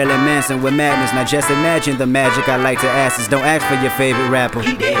bastard. I'm Marilyn Manson with madness. Now just imagine the magic I like to ask is don't ask for your favorite rapper.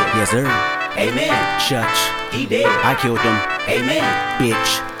 He dead. Yes, sir. Amen. Church. He dead. I killed him. Amen.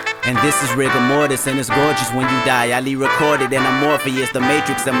 Bitch. And this is rigor mortis, and it's gorgeous when you die. I recorded and I'm Morpheus, the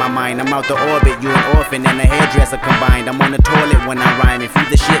matrix in my mind. I'm out the orbit, you an orphan and a hairdresser combined. I'm on the toilet when I rhyme. If you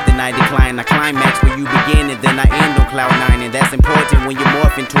the shit, then I decline. I climax where you begin, and then I end on cloud 9. And that's important when you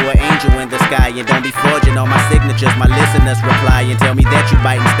morph into an angel in the sky. And don't be forging all my signatures. My listeners reply and tell me that you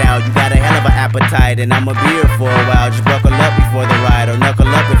biting style. You got a hell of an appetite, and I'm a beer for a while. Just buckle up before the ride, or knuckle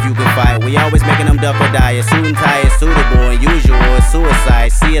up if you can fight. We always making them duck or die. A suit and tie is suitable, unusual is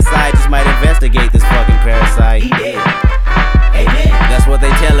suicide. CSI just might investigate this fucking parasite. He dead. Amen. That's what they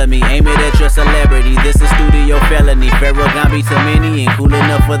telling me. Aim it at your celebrity. This is Studio Felony. felony. Pharaoh Gambi to many and cool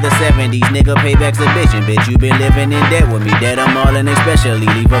enough for the 70s. Nigga, payback's a bitchin', bitch. You been living in debt with me. Dead I'm all in especially.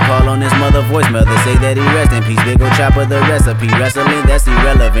 Leave a call on his mother voicemail to say that he rest in peace. Big ol' chopper the recipe. Wrestling, that's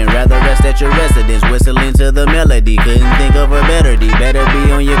irrelevant. Rather rest at your residence. Whistling to the melody. Couldn't think of a better D. Better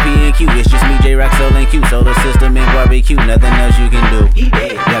be on your P&Q. It's just me, J-Rock, Soul, and Q. Solar system and barbecue. Nothing else you can do. He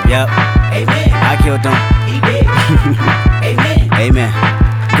did. Yup. Amen. I killed him. He did. Amen. Amen.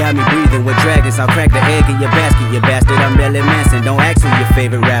 Got me breathing with dragons. I'll crack the egg in your basket, you bastard. I'm Marilyn Manson. Don't ask who your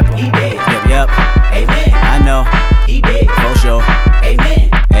favorite rapper. He did. Yup. Amen. I know. He did. For sure. Amen.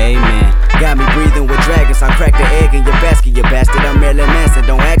 Amen. Got me breathing with dragons. I'll crack the egg in your basket, you bastard. I'm Marilyn Manson.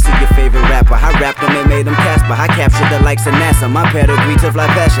 Don't ask who your favorite rapper. I rapped them and made them Casper. I captured the likes of NASA. My pedigree to fly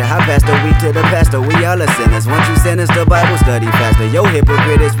pasture. I passed the week to the pastor. We all are sinners. Once you sentence the Bible study faster. Yo,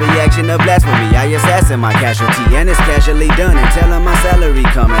 hypocrite is reaction to blasphemy. I assassin my casualty and it's casually done. And tell him my salary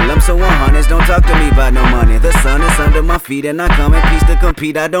coming. Lumps of 100s. Don't talk to me about no money. The sun is under my feet and I come in peace to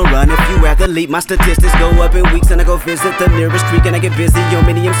compete. I don't run. If you athlete, my statistics go up in weeks and I go visit the nearest creek and I get busy. Yo,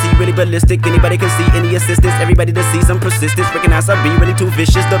 mini MC really ballistic. Anybody can see any assistance. Everybody to see some persistence. Recognize I be really too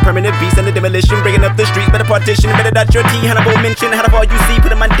vicious. The permanent beast and the demolition. Bringing up the streets. Better partition. Better dot your T. Hannibal mention. How the all you see.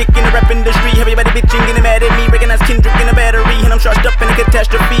 Putting my dick in the rap industry. Everybody bitching. Getting mad at me. Recognize Kendrick in a battery. And I'm charged up in a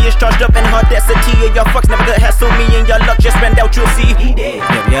catastrophe. It's charged up in audacity. And y'all fucks never could hassle me. And y'all luck just ran out. You'll see. He did.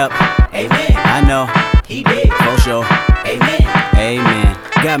 Yup. Amen. I know. He did. For sure. Amen. Amen.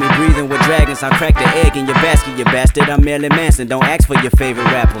 Got me breathing with dragons. I'll crack the egg in your basket, you bastard. I'm Marilyn Manson. Don't ask for your favorite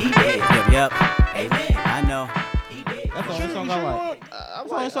rapper. He did. Yup. Amen. I know. He did. That's the only song I like.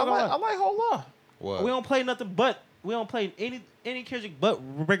 I like Hola. What? We don't play nothing but any Kendrick but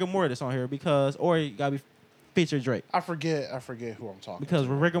Rigor Mortis on here because or you gotta be featured Drake. I forget who I'm talking. Because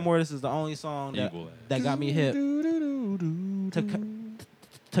Rigor Mortis is the only song that got me hip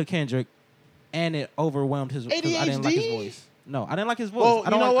to Kendrick, and it overwhelmed his. I didn't like his voice. No, I didn't like his voice. Well,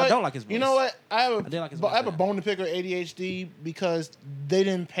 I don't like his voice. You know what? I have didn't like his I voice have a bone to pick with ADHD because they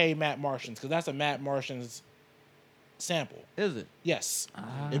didn't pay Matt Martians because that's a Matt Martians sample. Is it? Yes.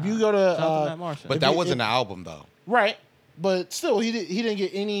 If you go to Matt Martian. But that wasn't an album though. Right. But still, he didn't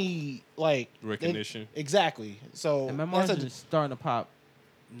get any like recognition. Exactly. So and Matt Martian is starting to pop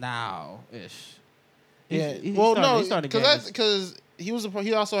now ish. Yeah. He's starting because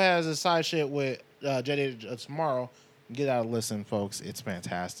he also has a side shit with Jedi Tomorrow. Get out and listen, folks. It's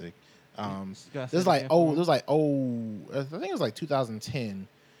fantastic. There's like I think it was like 2010,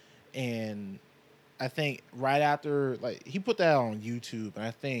 and I think right after like he put that on YouTube, and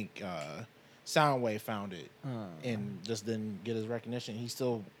I think Soundwave found it and just didn't get his recognition. He's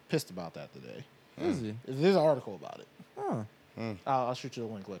still pissed about that today. Is he? There's an article about it. Huh. I'll shoot you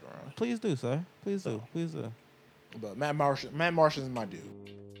the link later on. Please do, sir. Please do. Please do. But Matt Martian is my dude.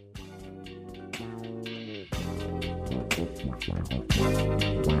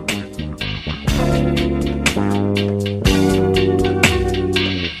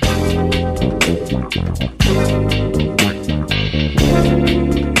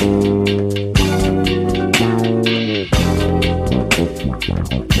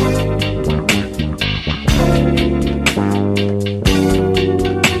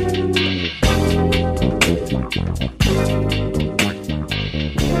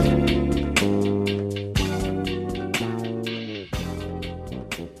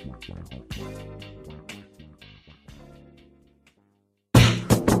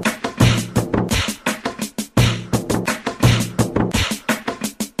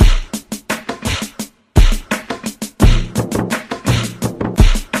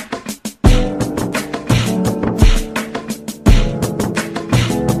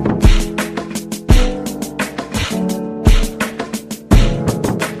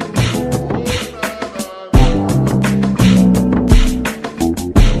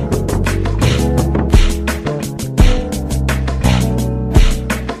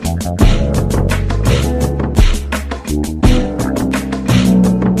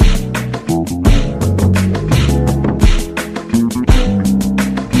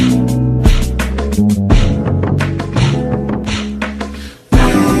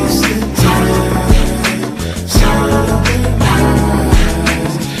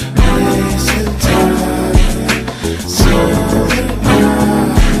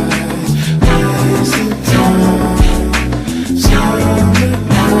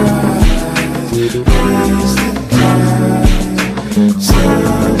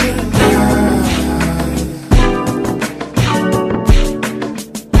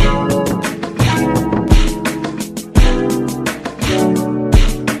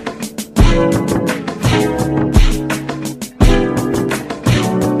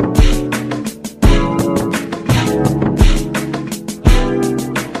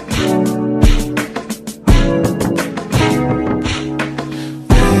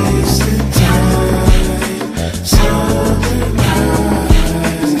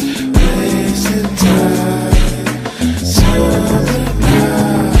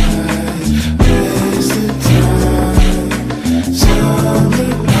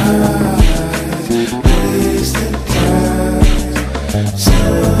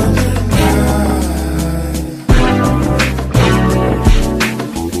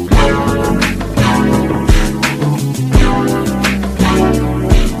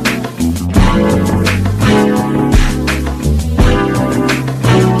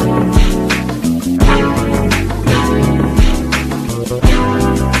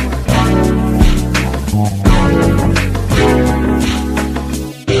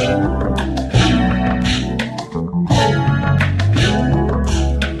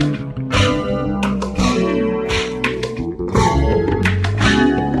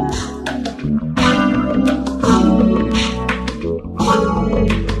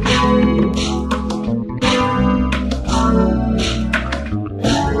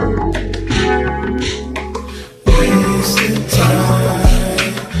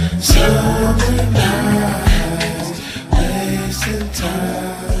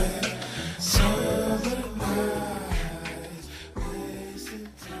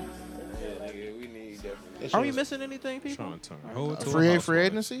 Are we missing anything, people? Trying to turn the whole to a Free housewife.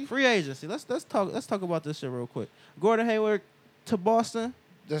 agency? Free agency. Let's talk about this shit real quick. Gordon Hayward to Boston.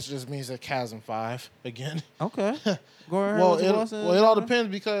 This just means that Chasm 5 again. Okay. Gordon Well, Hayward to Boston. it all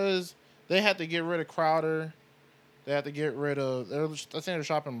depends because they had to get rid of Crowder. They had to get rid of. I think they're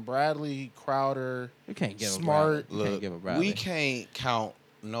shopping Bradley, Crowder. You can't give Smart. a Bradley. Look, we can't count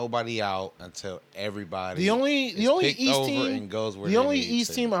nobody out until everybody. The only picked East over team. and goes where The they only need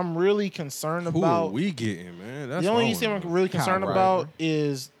East to. team I'm really concerned Who are about. we getting, man? That's The only what I East team wanna I'm know. really concerned Kyle about Lowry.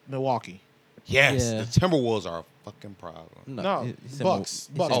 is Milwaukee. Yes, Yeah. the Timberwolves are a fucking problem. No, he said Bucks.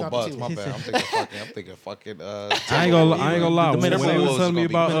 he Bucks. said- Oh, not Bucks, the my Steelers. bad. I'm thinking fucking. I ain't gonna lie. The When they Minnesota was telling me Timberwolves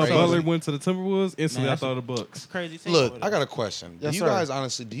about gonna be crazy. Butler went to the Timberwolves, instantly I Man, thought of the Bucks. Crazy team. Look, over I there. got a question. Yes, do you sir. guys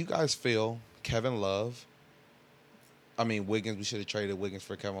honestly? Do you guys feel Kevin Love? I mean, Wiggins. We should have traded Wiggins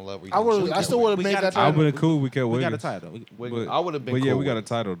for Kevin Love. I still would have We made got that. a I title. would have cool. We kept We got a Wiggins. title. Wiggins. I would have been. But yeah, cool we got a with it.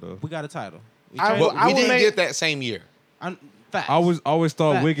 title though. We got a title. We I traded- would- But we didn't make- get that same year. Facts. I always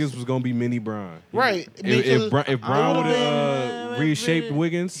thought Facts. Wiggins was gonna be mini Brian. Right. If Brian would would've have reshaped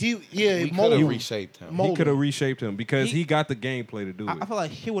Wiggins, He We could molded. have reshaped him. Mold- he could have reshaped him because He- he got the gameplay to do I it. feel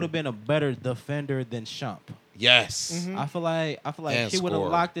like he would have been a better defender than Shump. Yes. I feel like And he would have score.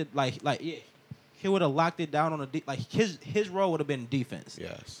 locked it yeah. He would have locked it down on his role would have been defense.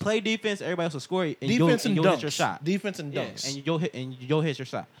 Yes. Play defense, everybody else will score and Defense and you'll hit your dunks. shot. Defense and Yeah, dunks. and you'll hit your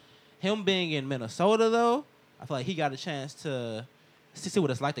shot. Him being in Minnesota though, I feel like he got a chance to see what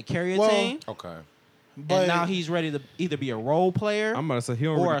it's like to carry a Well, team. Okay. But And now he's ready to either be a role player. I'm about to say he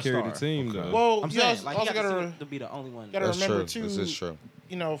don't or really a carry the star. team Okay. though. well, I'm you saying also, like he also got gotta to be the only one. gotta That's remember true. too. This is true.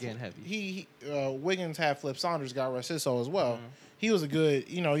 You know, Getting heavy. he Wiggins had Flip Saunders got rest his soul as well. He was a good.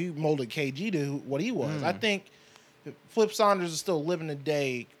 You know, he molded KG to what he was. I think if Flip Saunders is still living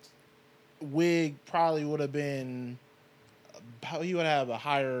today, Wig probably would have been. He would have a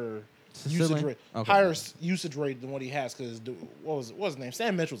higher usage Ceiling? rate, Okay. higher usage rate than what he has. Because what was his name?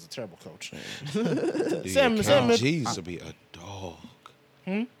 Sam Mitchell's a terrible coach. Sam KG Mitchell. used to be a dog.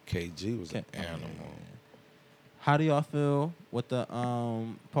 Hmm? KG was an Okay. animal. How do y'all feel with the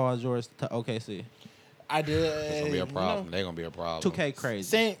Paul George to OKC? I did. It's gonna be a problem. They're gonna be a problem. 2K crazy.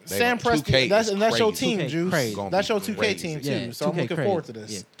 Sam They Preston. 2K That's is your crazy. team, 2K Juice. crazy. Gonna That's be your 2K crazy. team too. Yeah, So I'm 2K looking crazy. forward to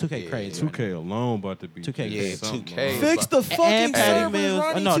this. Yeah, 2K Yeah. crazy. 2K alone about to be 2K Yeah, crazy. 2K. Fix the fucking And Patty servers, Mills.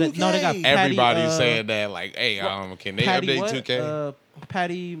 Ronnie, No, they got 2K. Patty, Everybody's saying that, like, hey, can they Patty update what? 2K?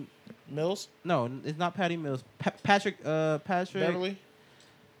 Patty. Mills, No, it's not Patty Mills. Patrick. Patrick. Beverly,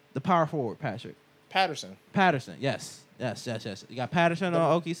 The power forward, Patrick Patterson. Patterson. Yes. You got Patterson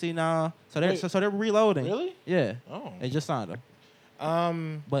on OKC now, so they're reloading. Really? Yeah. Oh. They just signed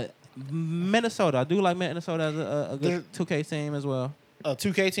him. But Minnesota, I do like Minnesota as a good 2K team as well. A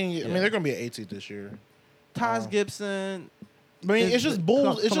 2K team. I Yeah. mean, they're gonna be an 8 seed this year. Taj Gibson. I mean, it's just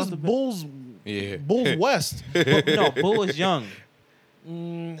Bulls. It's come off just the bench. Bulls. Yeah. Bulls West. No, Bull is young.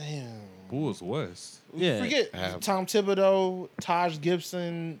 Bulls West. Yeah. Forget Tom Thibodeau, Taj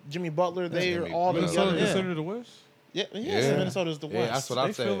Gibson, Jimmy Butler. They are all Minnesota together. considered the West. Yeah, Yeah. Minnesota's the West. Yeah, that's what I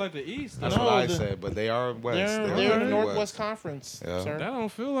They said. feel like the East. That's No, what I the- said, but they are West. They're in definitely the Northwest West. Conference, Yeah. sir. That don't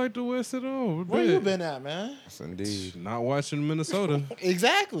feel like the West at all. Where you been at, man? Yes, indeed. Not watching Minnesota.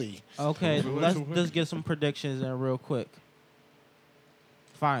 Exactly. Okay, Feel like let's the West. just get some predictions in real quick.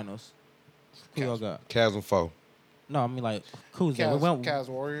 Finals. Who y'all got? Cavs and 4. No, I mean like who's that? Cavs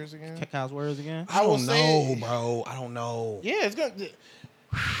Warriors again. Cavs Warriors again. I will don't say- know, bro. I don't know. Yeah, it's gonna.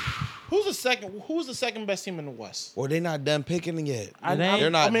 Who's the second? Who's the second best team in the West? Well, they're not done picking yet. They're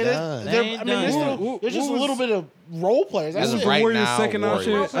not I mean, done. They ain't done. there's, there's just a little bit of role players. That's As of it. right Warriors' now, second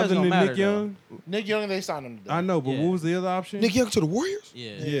option Warriors. other Don't than matter, Nick Young. Nick Young, they signed him today. I know, but Yeah. what was the other option? Nick Young to the Warriors?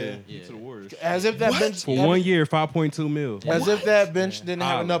 Yeah. to the Warriors. As if that What? bench For 1 year, 5.2 mil. As if that bench didn't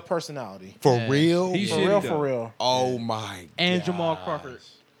have Ah. enough personality. For Yeah. real? He's For shitty, real, though. for real. Oh my And God. Jamal Crawford.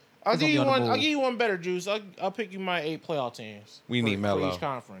 I'll He's give gonna you be on the one. I'll Bulls. give you one better, Juice. I'll pick you my 8 playoff teams. We need for Melo. each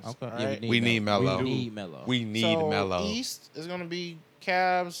conference. Okay. all Yeah, right? We need Melo. We need Melo. We need So Melo. East is going to be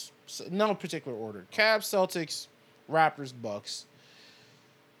Cavs. No particular order. Cavs, Celtics, Raptors, Bucks.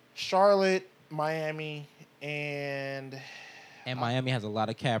 Charlotte, Miami, and Miami has a lot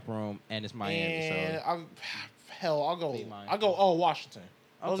of cap room, and it's Miami. And So I'll go. Oh, Washington.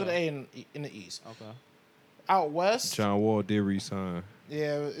 Those are the A in the East. Okay. Out west, John Wall did resign.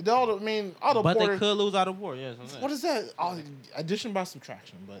 yeah. All the but Porter, they could lose out of war. Yes. what is that? Addition by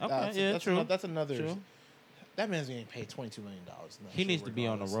subtraction. But Okay, that's true. That's another. True. That man's getting paid $22 million. He needs to be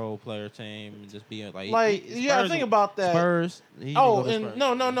on a role player team and just be like. You gotta think about that. Spurs. Oh, and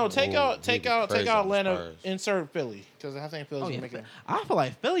no. Take out crazy on Atlanta. Spurs. Insert Philly because I think Philly's making. I feel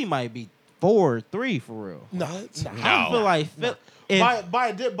like Philly might be 4-3 for real. No. I feel like Philly. If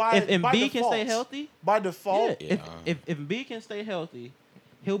Embiid can stay healthy, by default, if Embiid can stay healthy,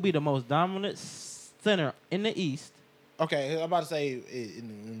 he'll be the most dominant center in the East. Okay, I'm about to say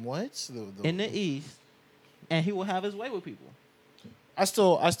in what? In the East, and he will have his way with people. I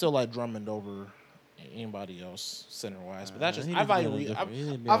still like Drummond over anybody else center wise, but that's just I value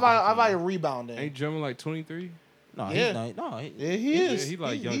rebounding. Ain't Drummond like 23? No, yeah. he's not. No, he is. He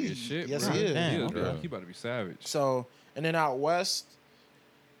like young as shit. Yes, bro. he is. Damn, He about to be savage. So, and then out west,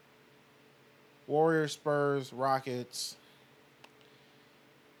 Warriors, Spurs, Rockets,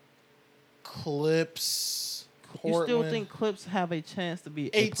 Clips, Portland. You still think Clips have a chance to be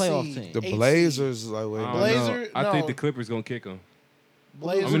a 8 playoff seed. team? The Blazers, like, wait, I think the Clippers gonna kick him.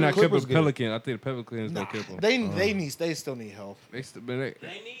 Blazer, I mean, not Clippers Pelicans. I think the Pelicans gonna kick him. They still need help. They need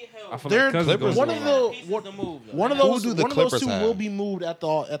help. I feel They're like Cousins Clippers. One of those two will be moved at the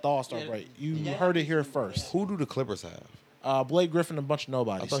All-Star break. You heard it here first. Who do the Clippers have? Blake Griffin and a bunch of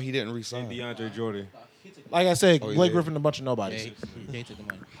nobodies. I thought he didn't resign. And DeAndre Jordan. Like I said, Oh, he Blake did. Griffin and a bunch of nobodies. They took the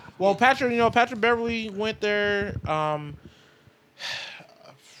money. Well, Patrick Beverly went there.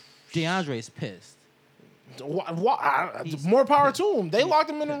 DeAndre's pissed. More power to him. They locked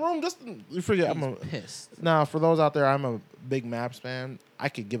him in the room. You forget. He's pissed. Now, for those out there, I'm a big Maps fan. I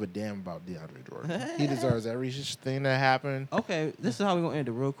could give a damn about DeAndre Jordan. He deserves everything that happened. Okay, this is how we're gonna end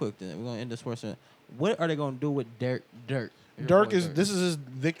it real quick. Then we're gonna end this portion. What are they gonna do with Dirk? This is his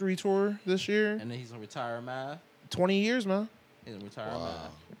victory tour this year. And then he's gonna retire Mav. 20 years, man. He's gonna retire Mav.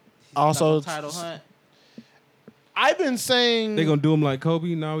 Also, title hunt. I've been saying they gonna do him like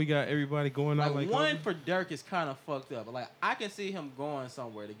Kobe. Now we got everybody going out like one Kobe. for Dirk is kind of fucked up. But like I can see him going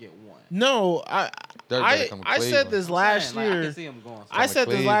somewhere to get one. No, I said this last I year. can see him going. I said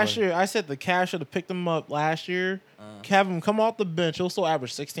this last year. I said the Cavs should have picked him up last year. Have him come off the bench. He'll still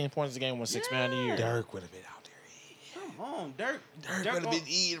average 16 points a game with 6 man a year. Dirk would have been out there. Come on, Dirk would have been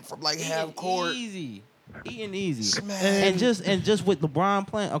eating from like half court. Eating easy. Smash. And just with LeBron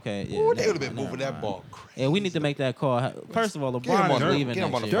playing. Okay, yeah, Ooh, they would have been moving that ball crazy. Yeah, we need to make that call. First of all, Get him LeBron on is the- leaving get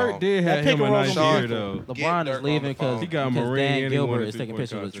him next on the year. Dirk did have him a nice year though. LeBron is leaving because He got a because Marine Dan and he won Gilbert a is taking 3-point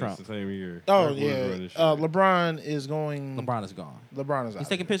pictures with contest Trump. the same year. Oh Dirk was yeah, running shit. LeBron is going. LeBron is gone. LeBron is out. He's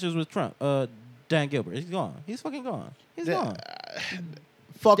taking pictures with Trump. Dan Gilbert. He's gone. He's fucking gone. He's gone.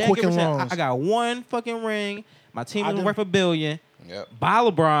 Fuck Dan Quicken Gilbert said, Loans. I got one fucking ring. My team I is did- worth $1 billion. Yep. Buy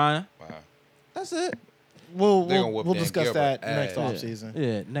LeBron. Wow. That's it. We'll They gonna whoop we'll Dan discuss Gilbert that next ass. offseason.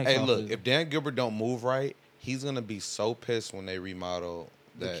 Yeah, next Hey, look, offseason. if Dan Gilbert don't move right, he's gonna be so pissed when they remodel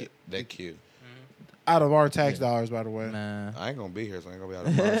that queue. Out of our tax dollars, by the way. Nah. I ain't gonna be here, so I ain't gonna be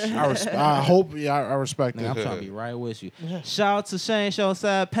able to buy shit. I hope. Yeah, I respect Nigga, it. I'm trying to be right with you. Shout out to Shane Show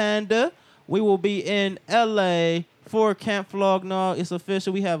Side Panda. We will be in LA for Camp Flognaw. It's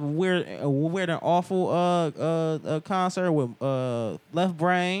official. We have a weird and awful concert with Left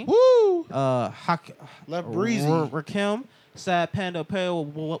Brain. Woo! Left Breezy. Rakim. Sad Panda Apparel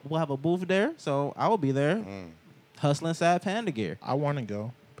will have a booth there, so I will be there. Hustling Sad Panda gear. I want to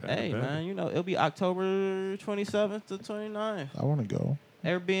go. Hey man, you know it'll be October 27th to 29th. I want to go.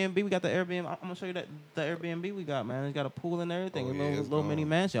 Airbnb, we got the Airbnb. I'm gonna show you the Airbnb we got, man. It's got a pool and everything. Oh, a yeah, little it's little mini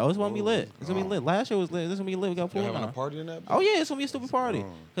mansion. Oh, it's gonna be lit. It's gonna be lit. Last year was lit. This gonna be lit. We got a pool Y'all having now. a party in that? Oh yeah, it's gonna be a stupid party.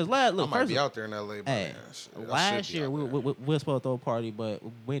 Cause look, I might first be out there in LA. But hey, I last should be year out we there. were supposed to throw a party, but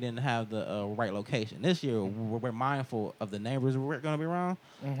we didn't have the right location. This year we're mindful of the neighbors we're gonna be around.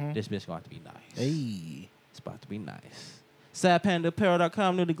 This bitch gonna have to be nice. Hey, it's about to be nice.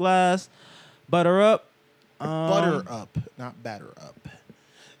 SadPandaApparel.com, new to glass. Butter up. Butter up, not batter up.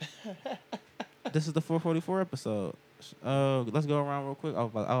 This is the 444 episode. Let's go around real quick. I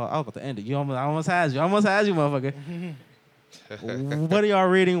was about to end it. I almost had you, motherfucker. What are y'all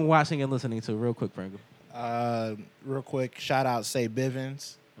reading, watching, and listening to? Real quick, Pringle. Real quick, shout out Say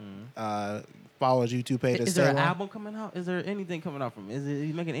Bivens. Follow his YouTube page. Is there an album coming out? Is there anything coming out from him? Is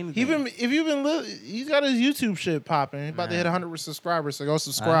he making anything? He's got his YouTube shit popping. He's about to hit 100 subscribers, so go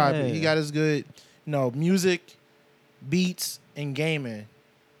subscribe. Hey. He got his good, music, beats, and gaming.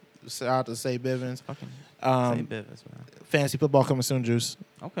 Shout out to Say Bivens. St. Bevis, man. Fantasy football coming soon, Juice.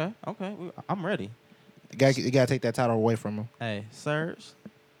 Okay. I'm ready. You gotta take that title away from him. Hey, Serge.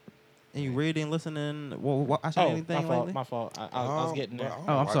 And you reading, listening? What I said anything lately? My fault. I was getting there.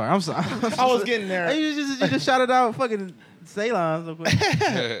 Oh, I'm sorry. I was getting there. Hey, you just shouted out fucking Ceylon so quick.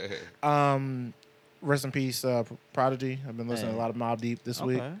 Rest in peace, Prodigy. I've been listening to a lot of Mobb Deep this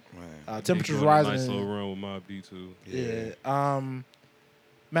week. Temperatures Doing rising. A nice little run with Mobb Deep too. Yeah.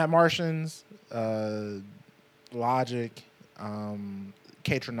 Matt Martians, Logic,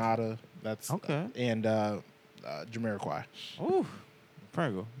 K-Tronada. That's okay. And Jamiroquai. Ooh.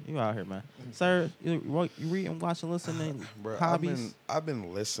 Pringle, you out here, man. Sir, you reading, watching, listening, Bro, hobbies? I've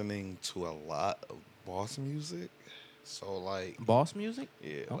been listening to a lot of boss music. So like boss music?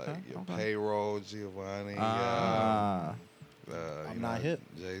 Yeah, like your Payroll, Giovanni. I'm not hip.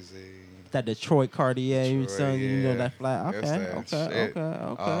 Jay-Z. That Detroit Cartier, you know that flat. Okay.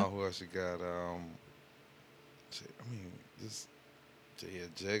 Who else you got? Just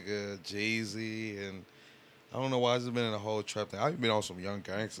Jigga, Jeezy, and I don't know why I've just been in a whole trap thing. I've been on some young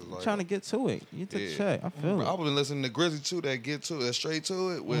gangsters. Like, trying to get to it. You took the check. I feel it. I've been listening to Grizzly too. That straight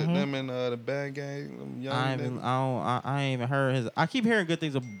to it with them and the Band Gang. Them young I ain't even heard his. I keep hearing good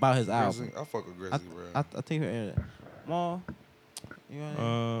things about his album. I fuck with Grizzly, bro. I think Maul.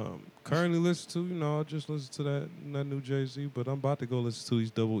 Currently listen to, I just listened to that new Jay-Z, but I'm about to go listen to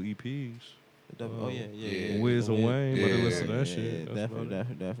his double EPs. Wiz and Wayne, but I listen to that shit.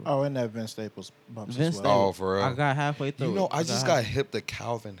 Definitely. Oh, and that Vince Staples bumps Vince as well. Oh, for real? I got halfway through. I just got hip to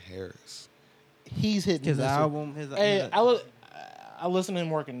Calvin Harris. He's hitting his this album. I listen to him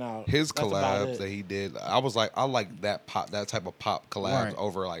working out. His collabs that he did, I was like, I like that type of pop collabs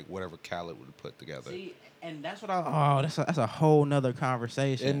over like whatever Khaled would put together. See, and that's what that's a whole nother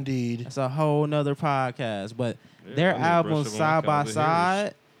conversation. Indeed. That's a whole nother podcast. But their albums side by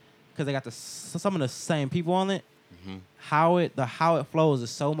side, because they got some of the same people on it. Mm-hmm. How it flows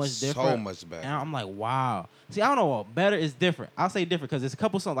is so much different. So much better. And I'm like, wow. See, I don't know what better is different. I'll say different because there's a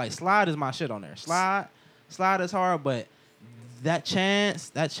couple songs like Slide is my shit on there. Slide is hard, but that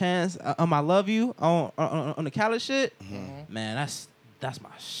chance, I Love You on the Khaled shit, man, that's my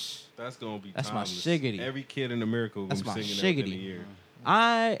That's gonna be that's timeless. my shiggity. Every kid in America will be That's my singing that within a shiggity. year.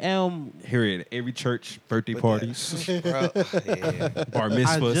 I am Hear it at every church, birthday parties, bar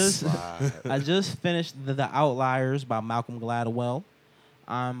mitzvahs. I just finished the Outliers by Malcolm Gladwell.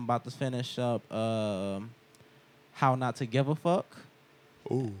 I'm about to finish up How Not to Give a Fuck.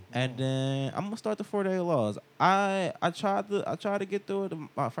 Ooh. And then I'm gonna start the 4 Day Laws. I tried to get through it.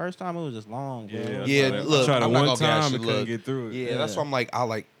 My first time it was just long. Bro. Look, I tried it I'm not one gonna gas time you, and couldn't look. get through it. Yeah, that's why I'm like,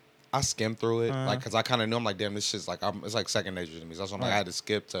 I skimmed through it, like, cause I kind of knew I'm like, damn, this shit's like, it's like second nature to me. So that's why I'm like, I had to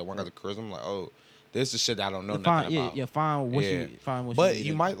skip to one of the charisma. I'm like, oh, this is shit that I don't know nothing about. Find what but you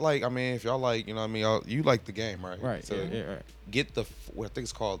you might like, I mean, if y'all like, you know what I mean, you like the game, right? Right. So right. get what I think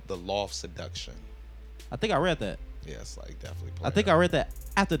it's called the Law of Seduction. I think I read that. Yeah, it's like definitely. I think I read that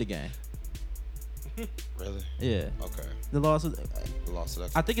after the game. Really? Yeah. Okay. The Law of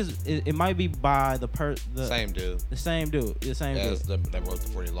Seduction. I think it might be by the same dude. The same dude. The same dude. That wrote the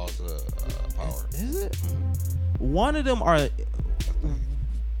 40 Laws of Power. Is it? One of them are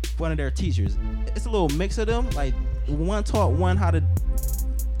one of their teachers. It's a little mix of them. Like one taught one how to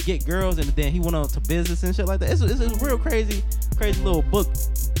get girls, and then he went on to business and shit like that. It's a real crazy little book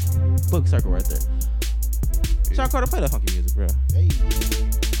circle right there. Sean Carter, play that funky music, bro. Hey.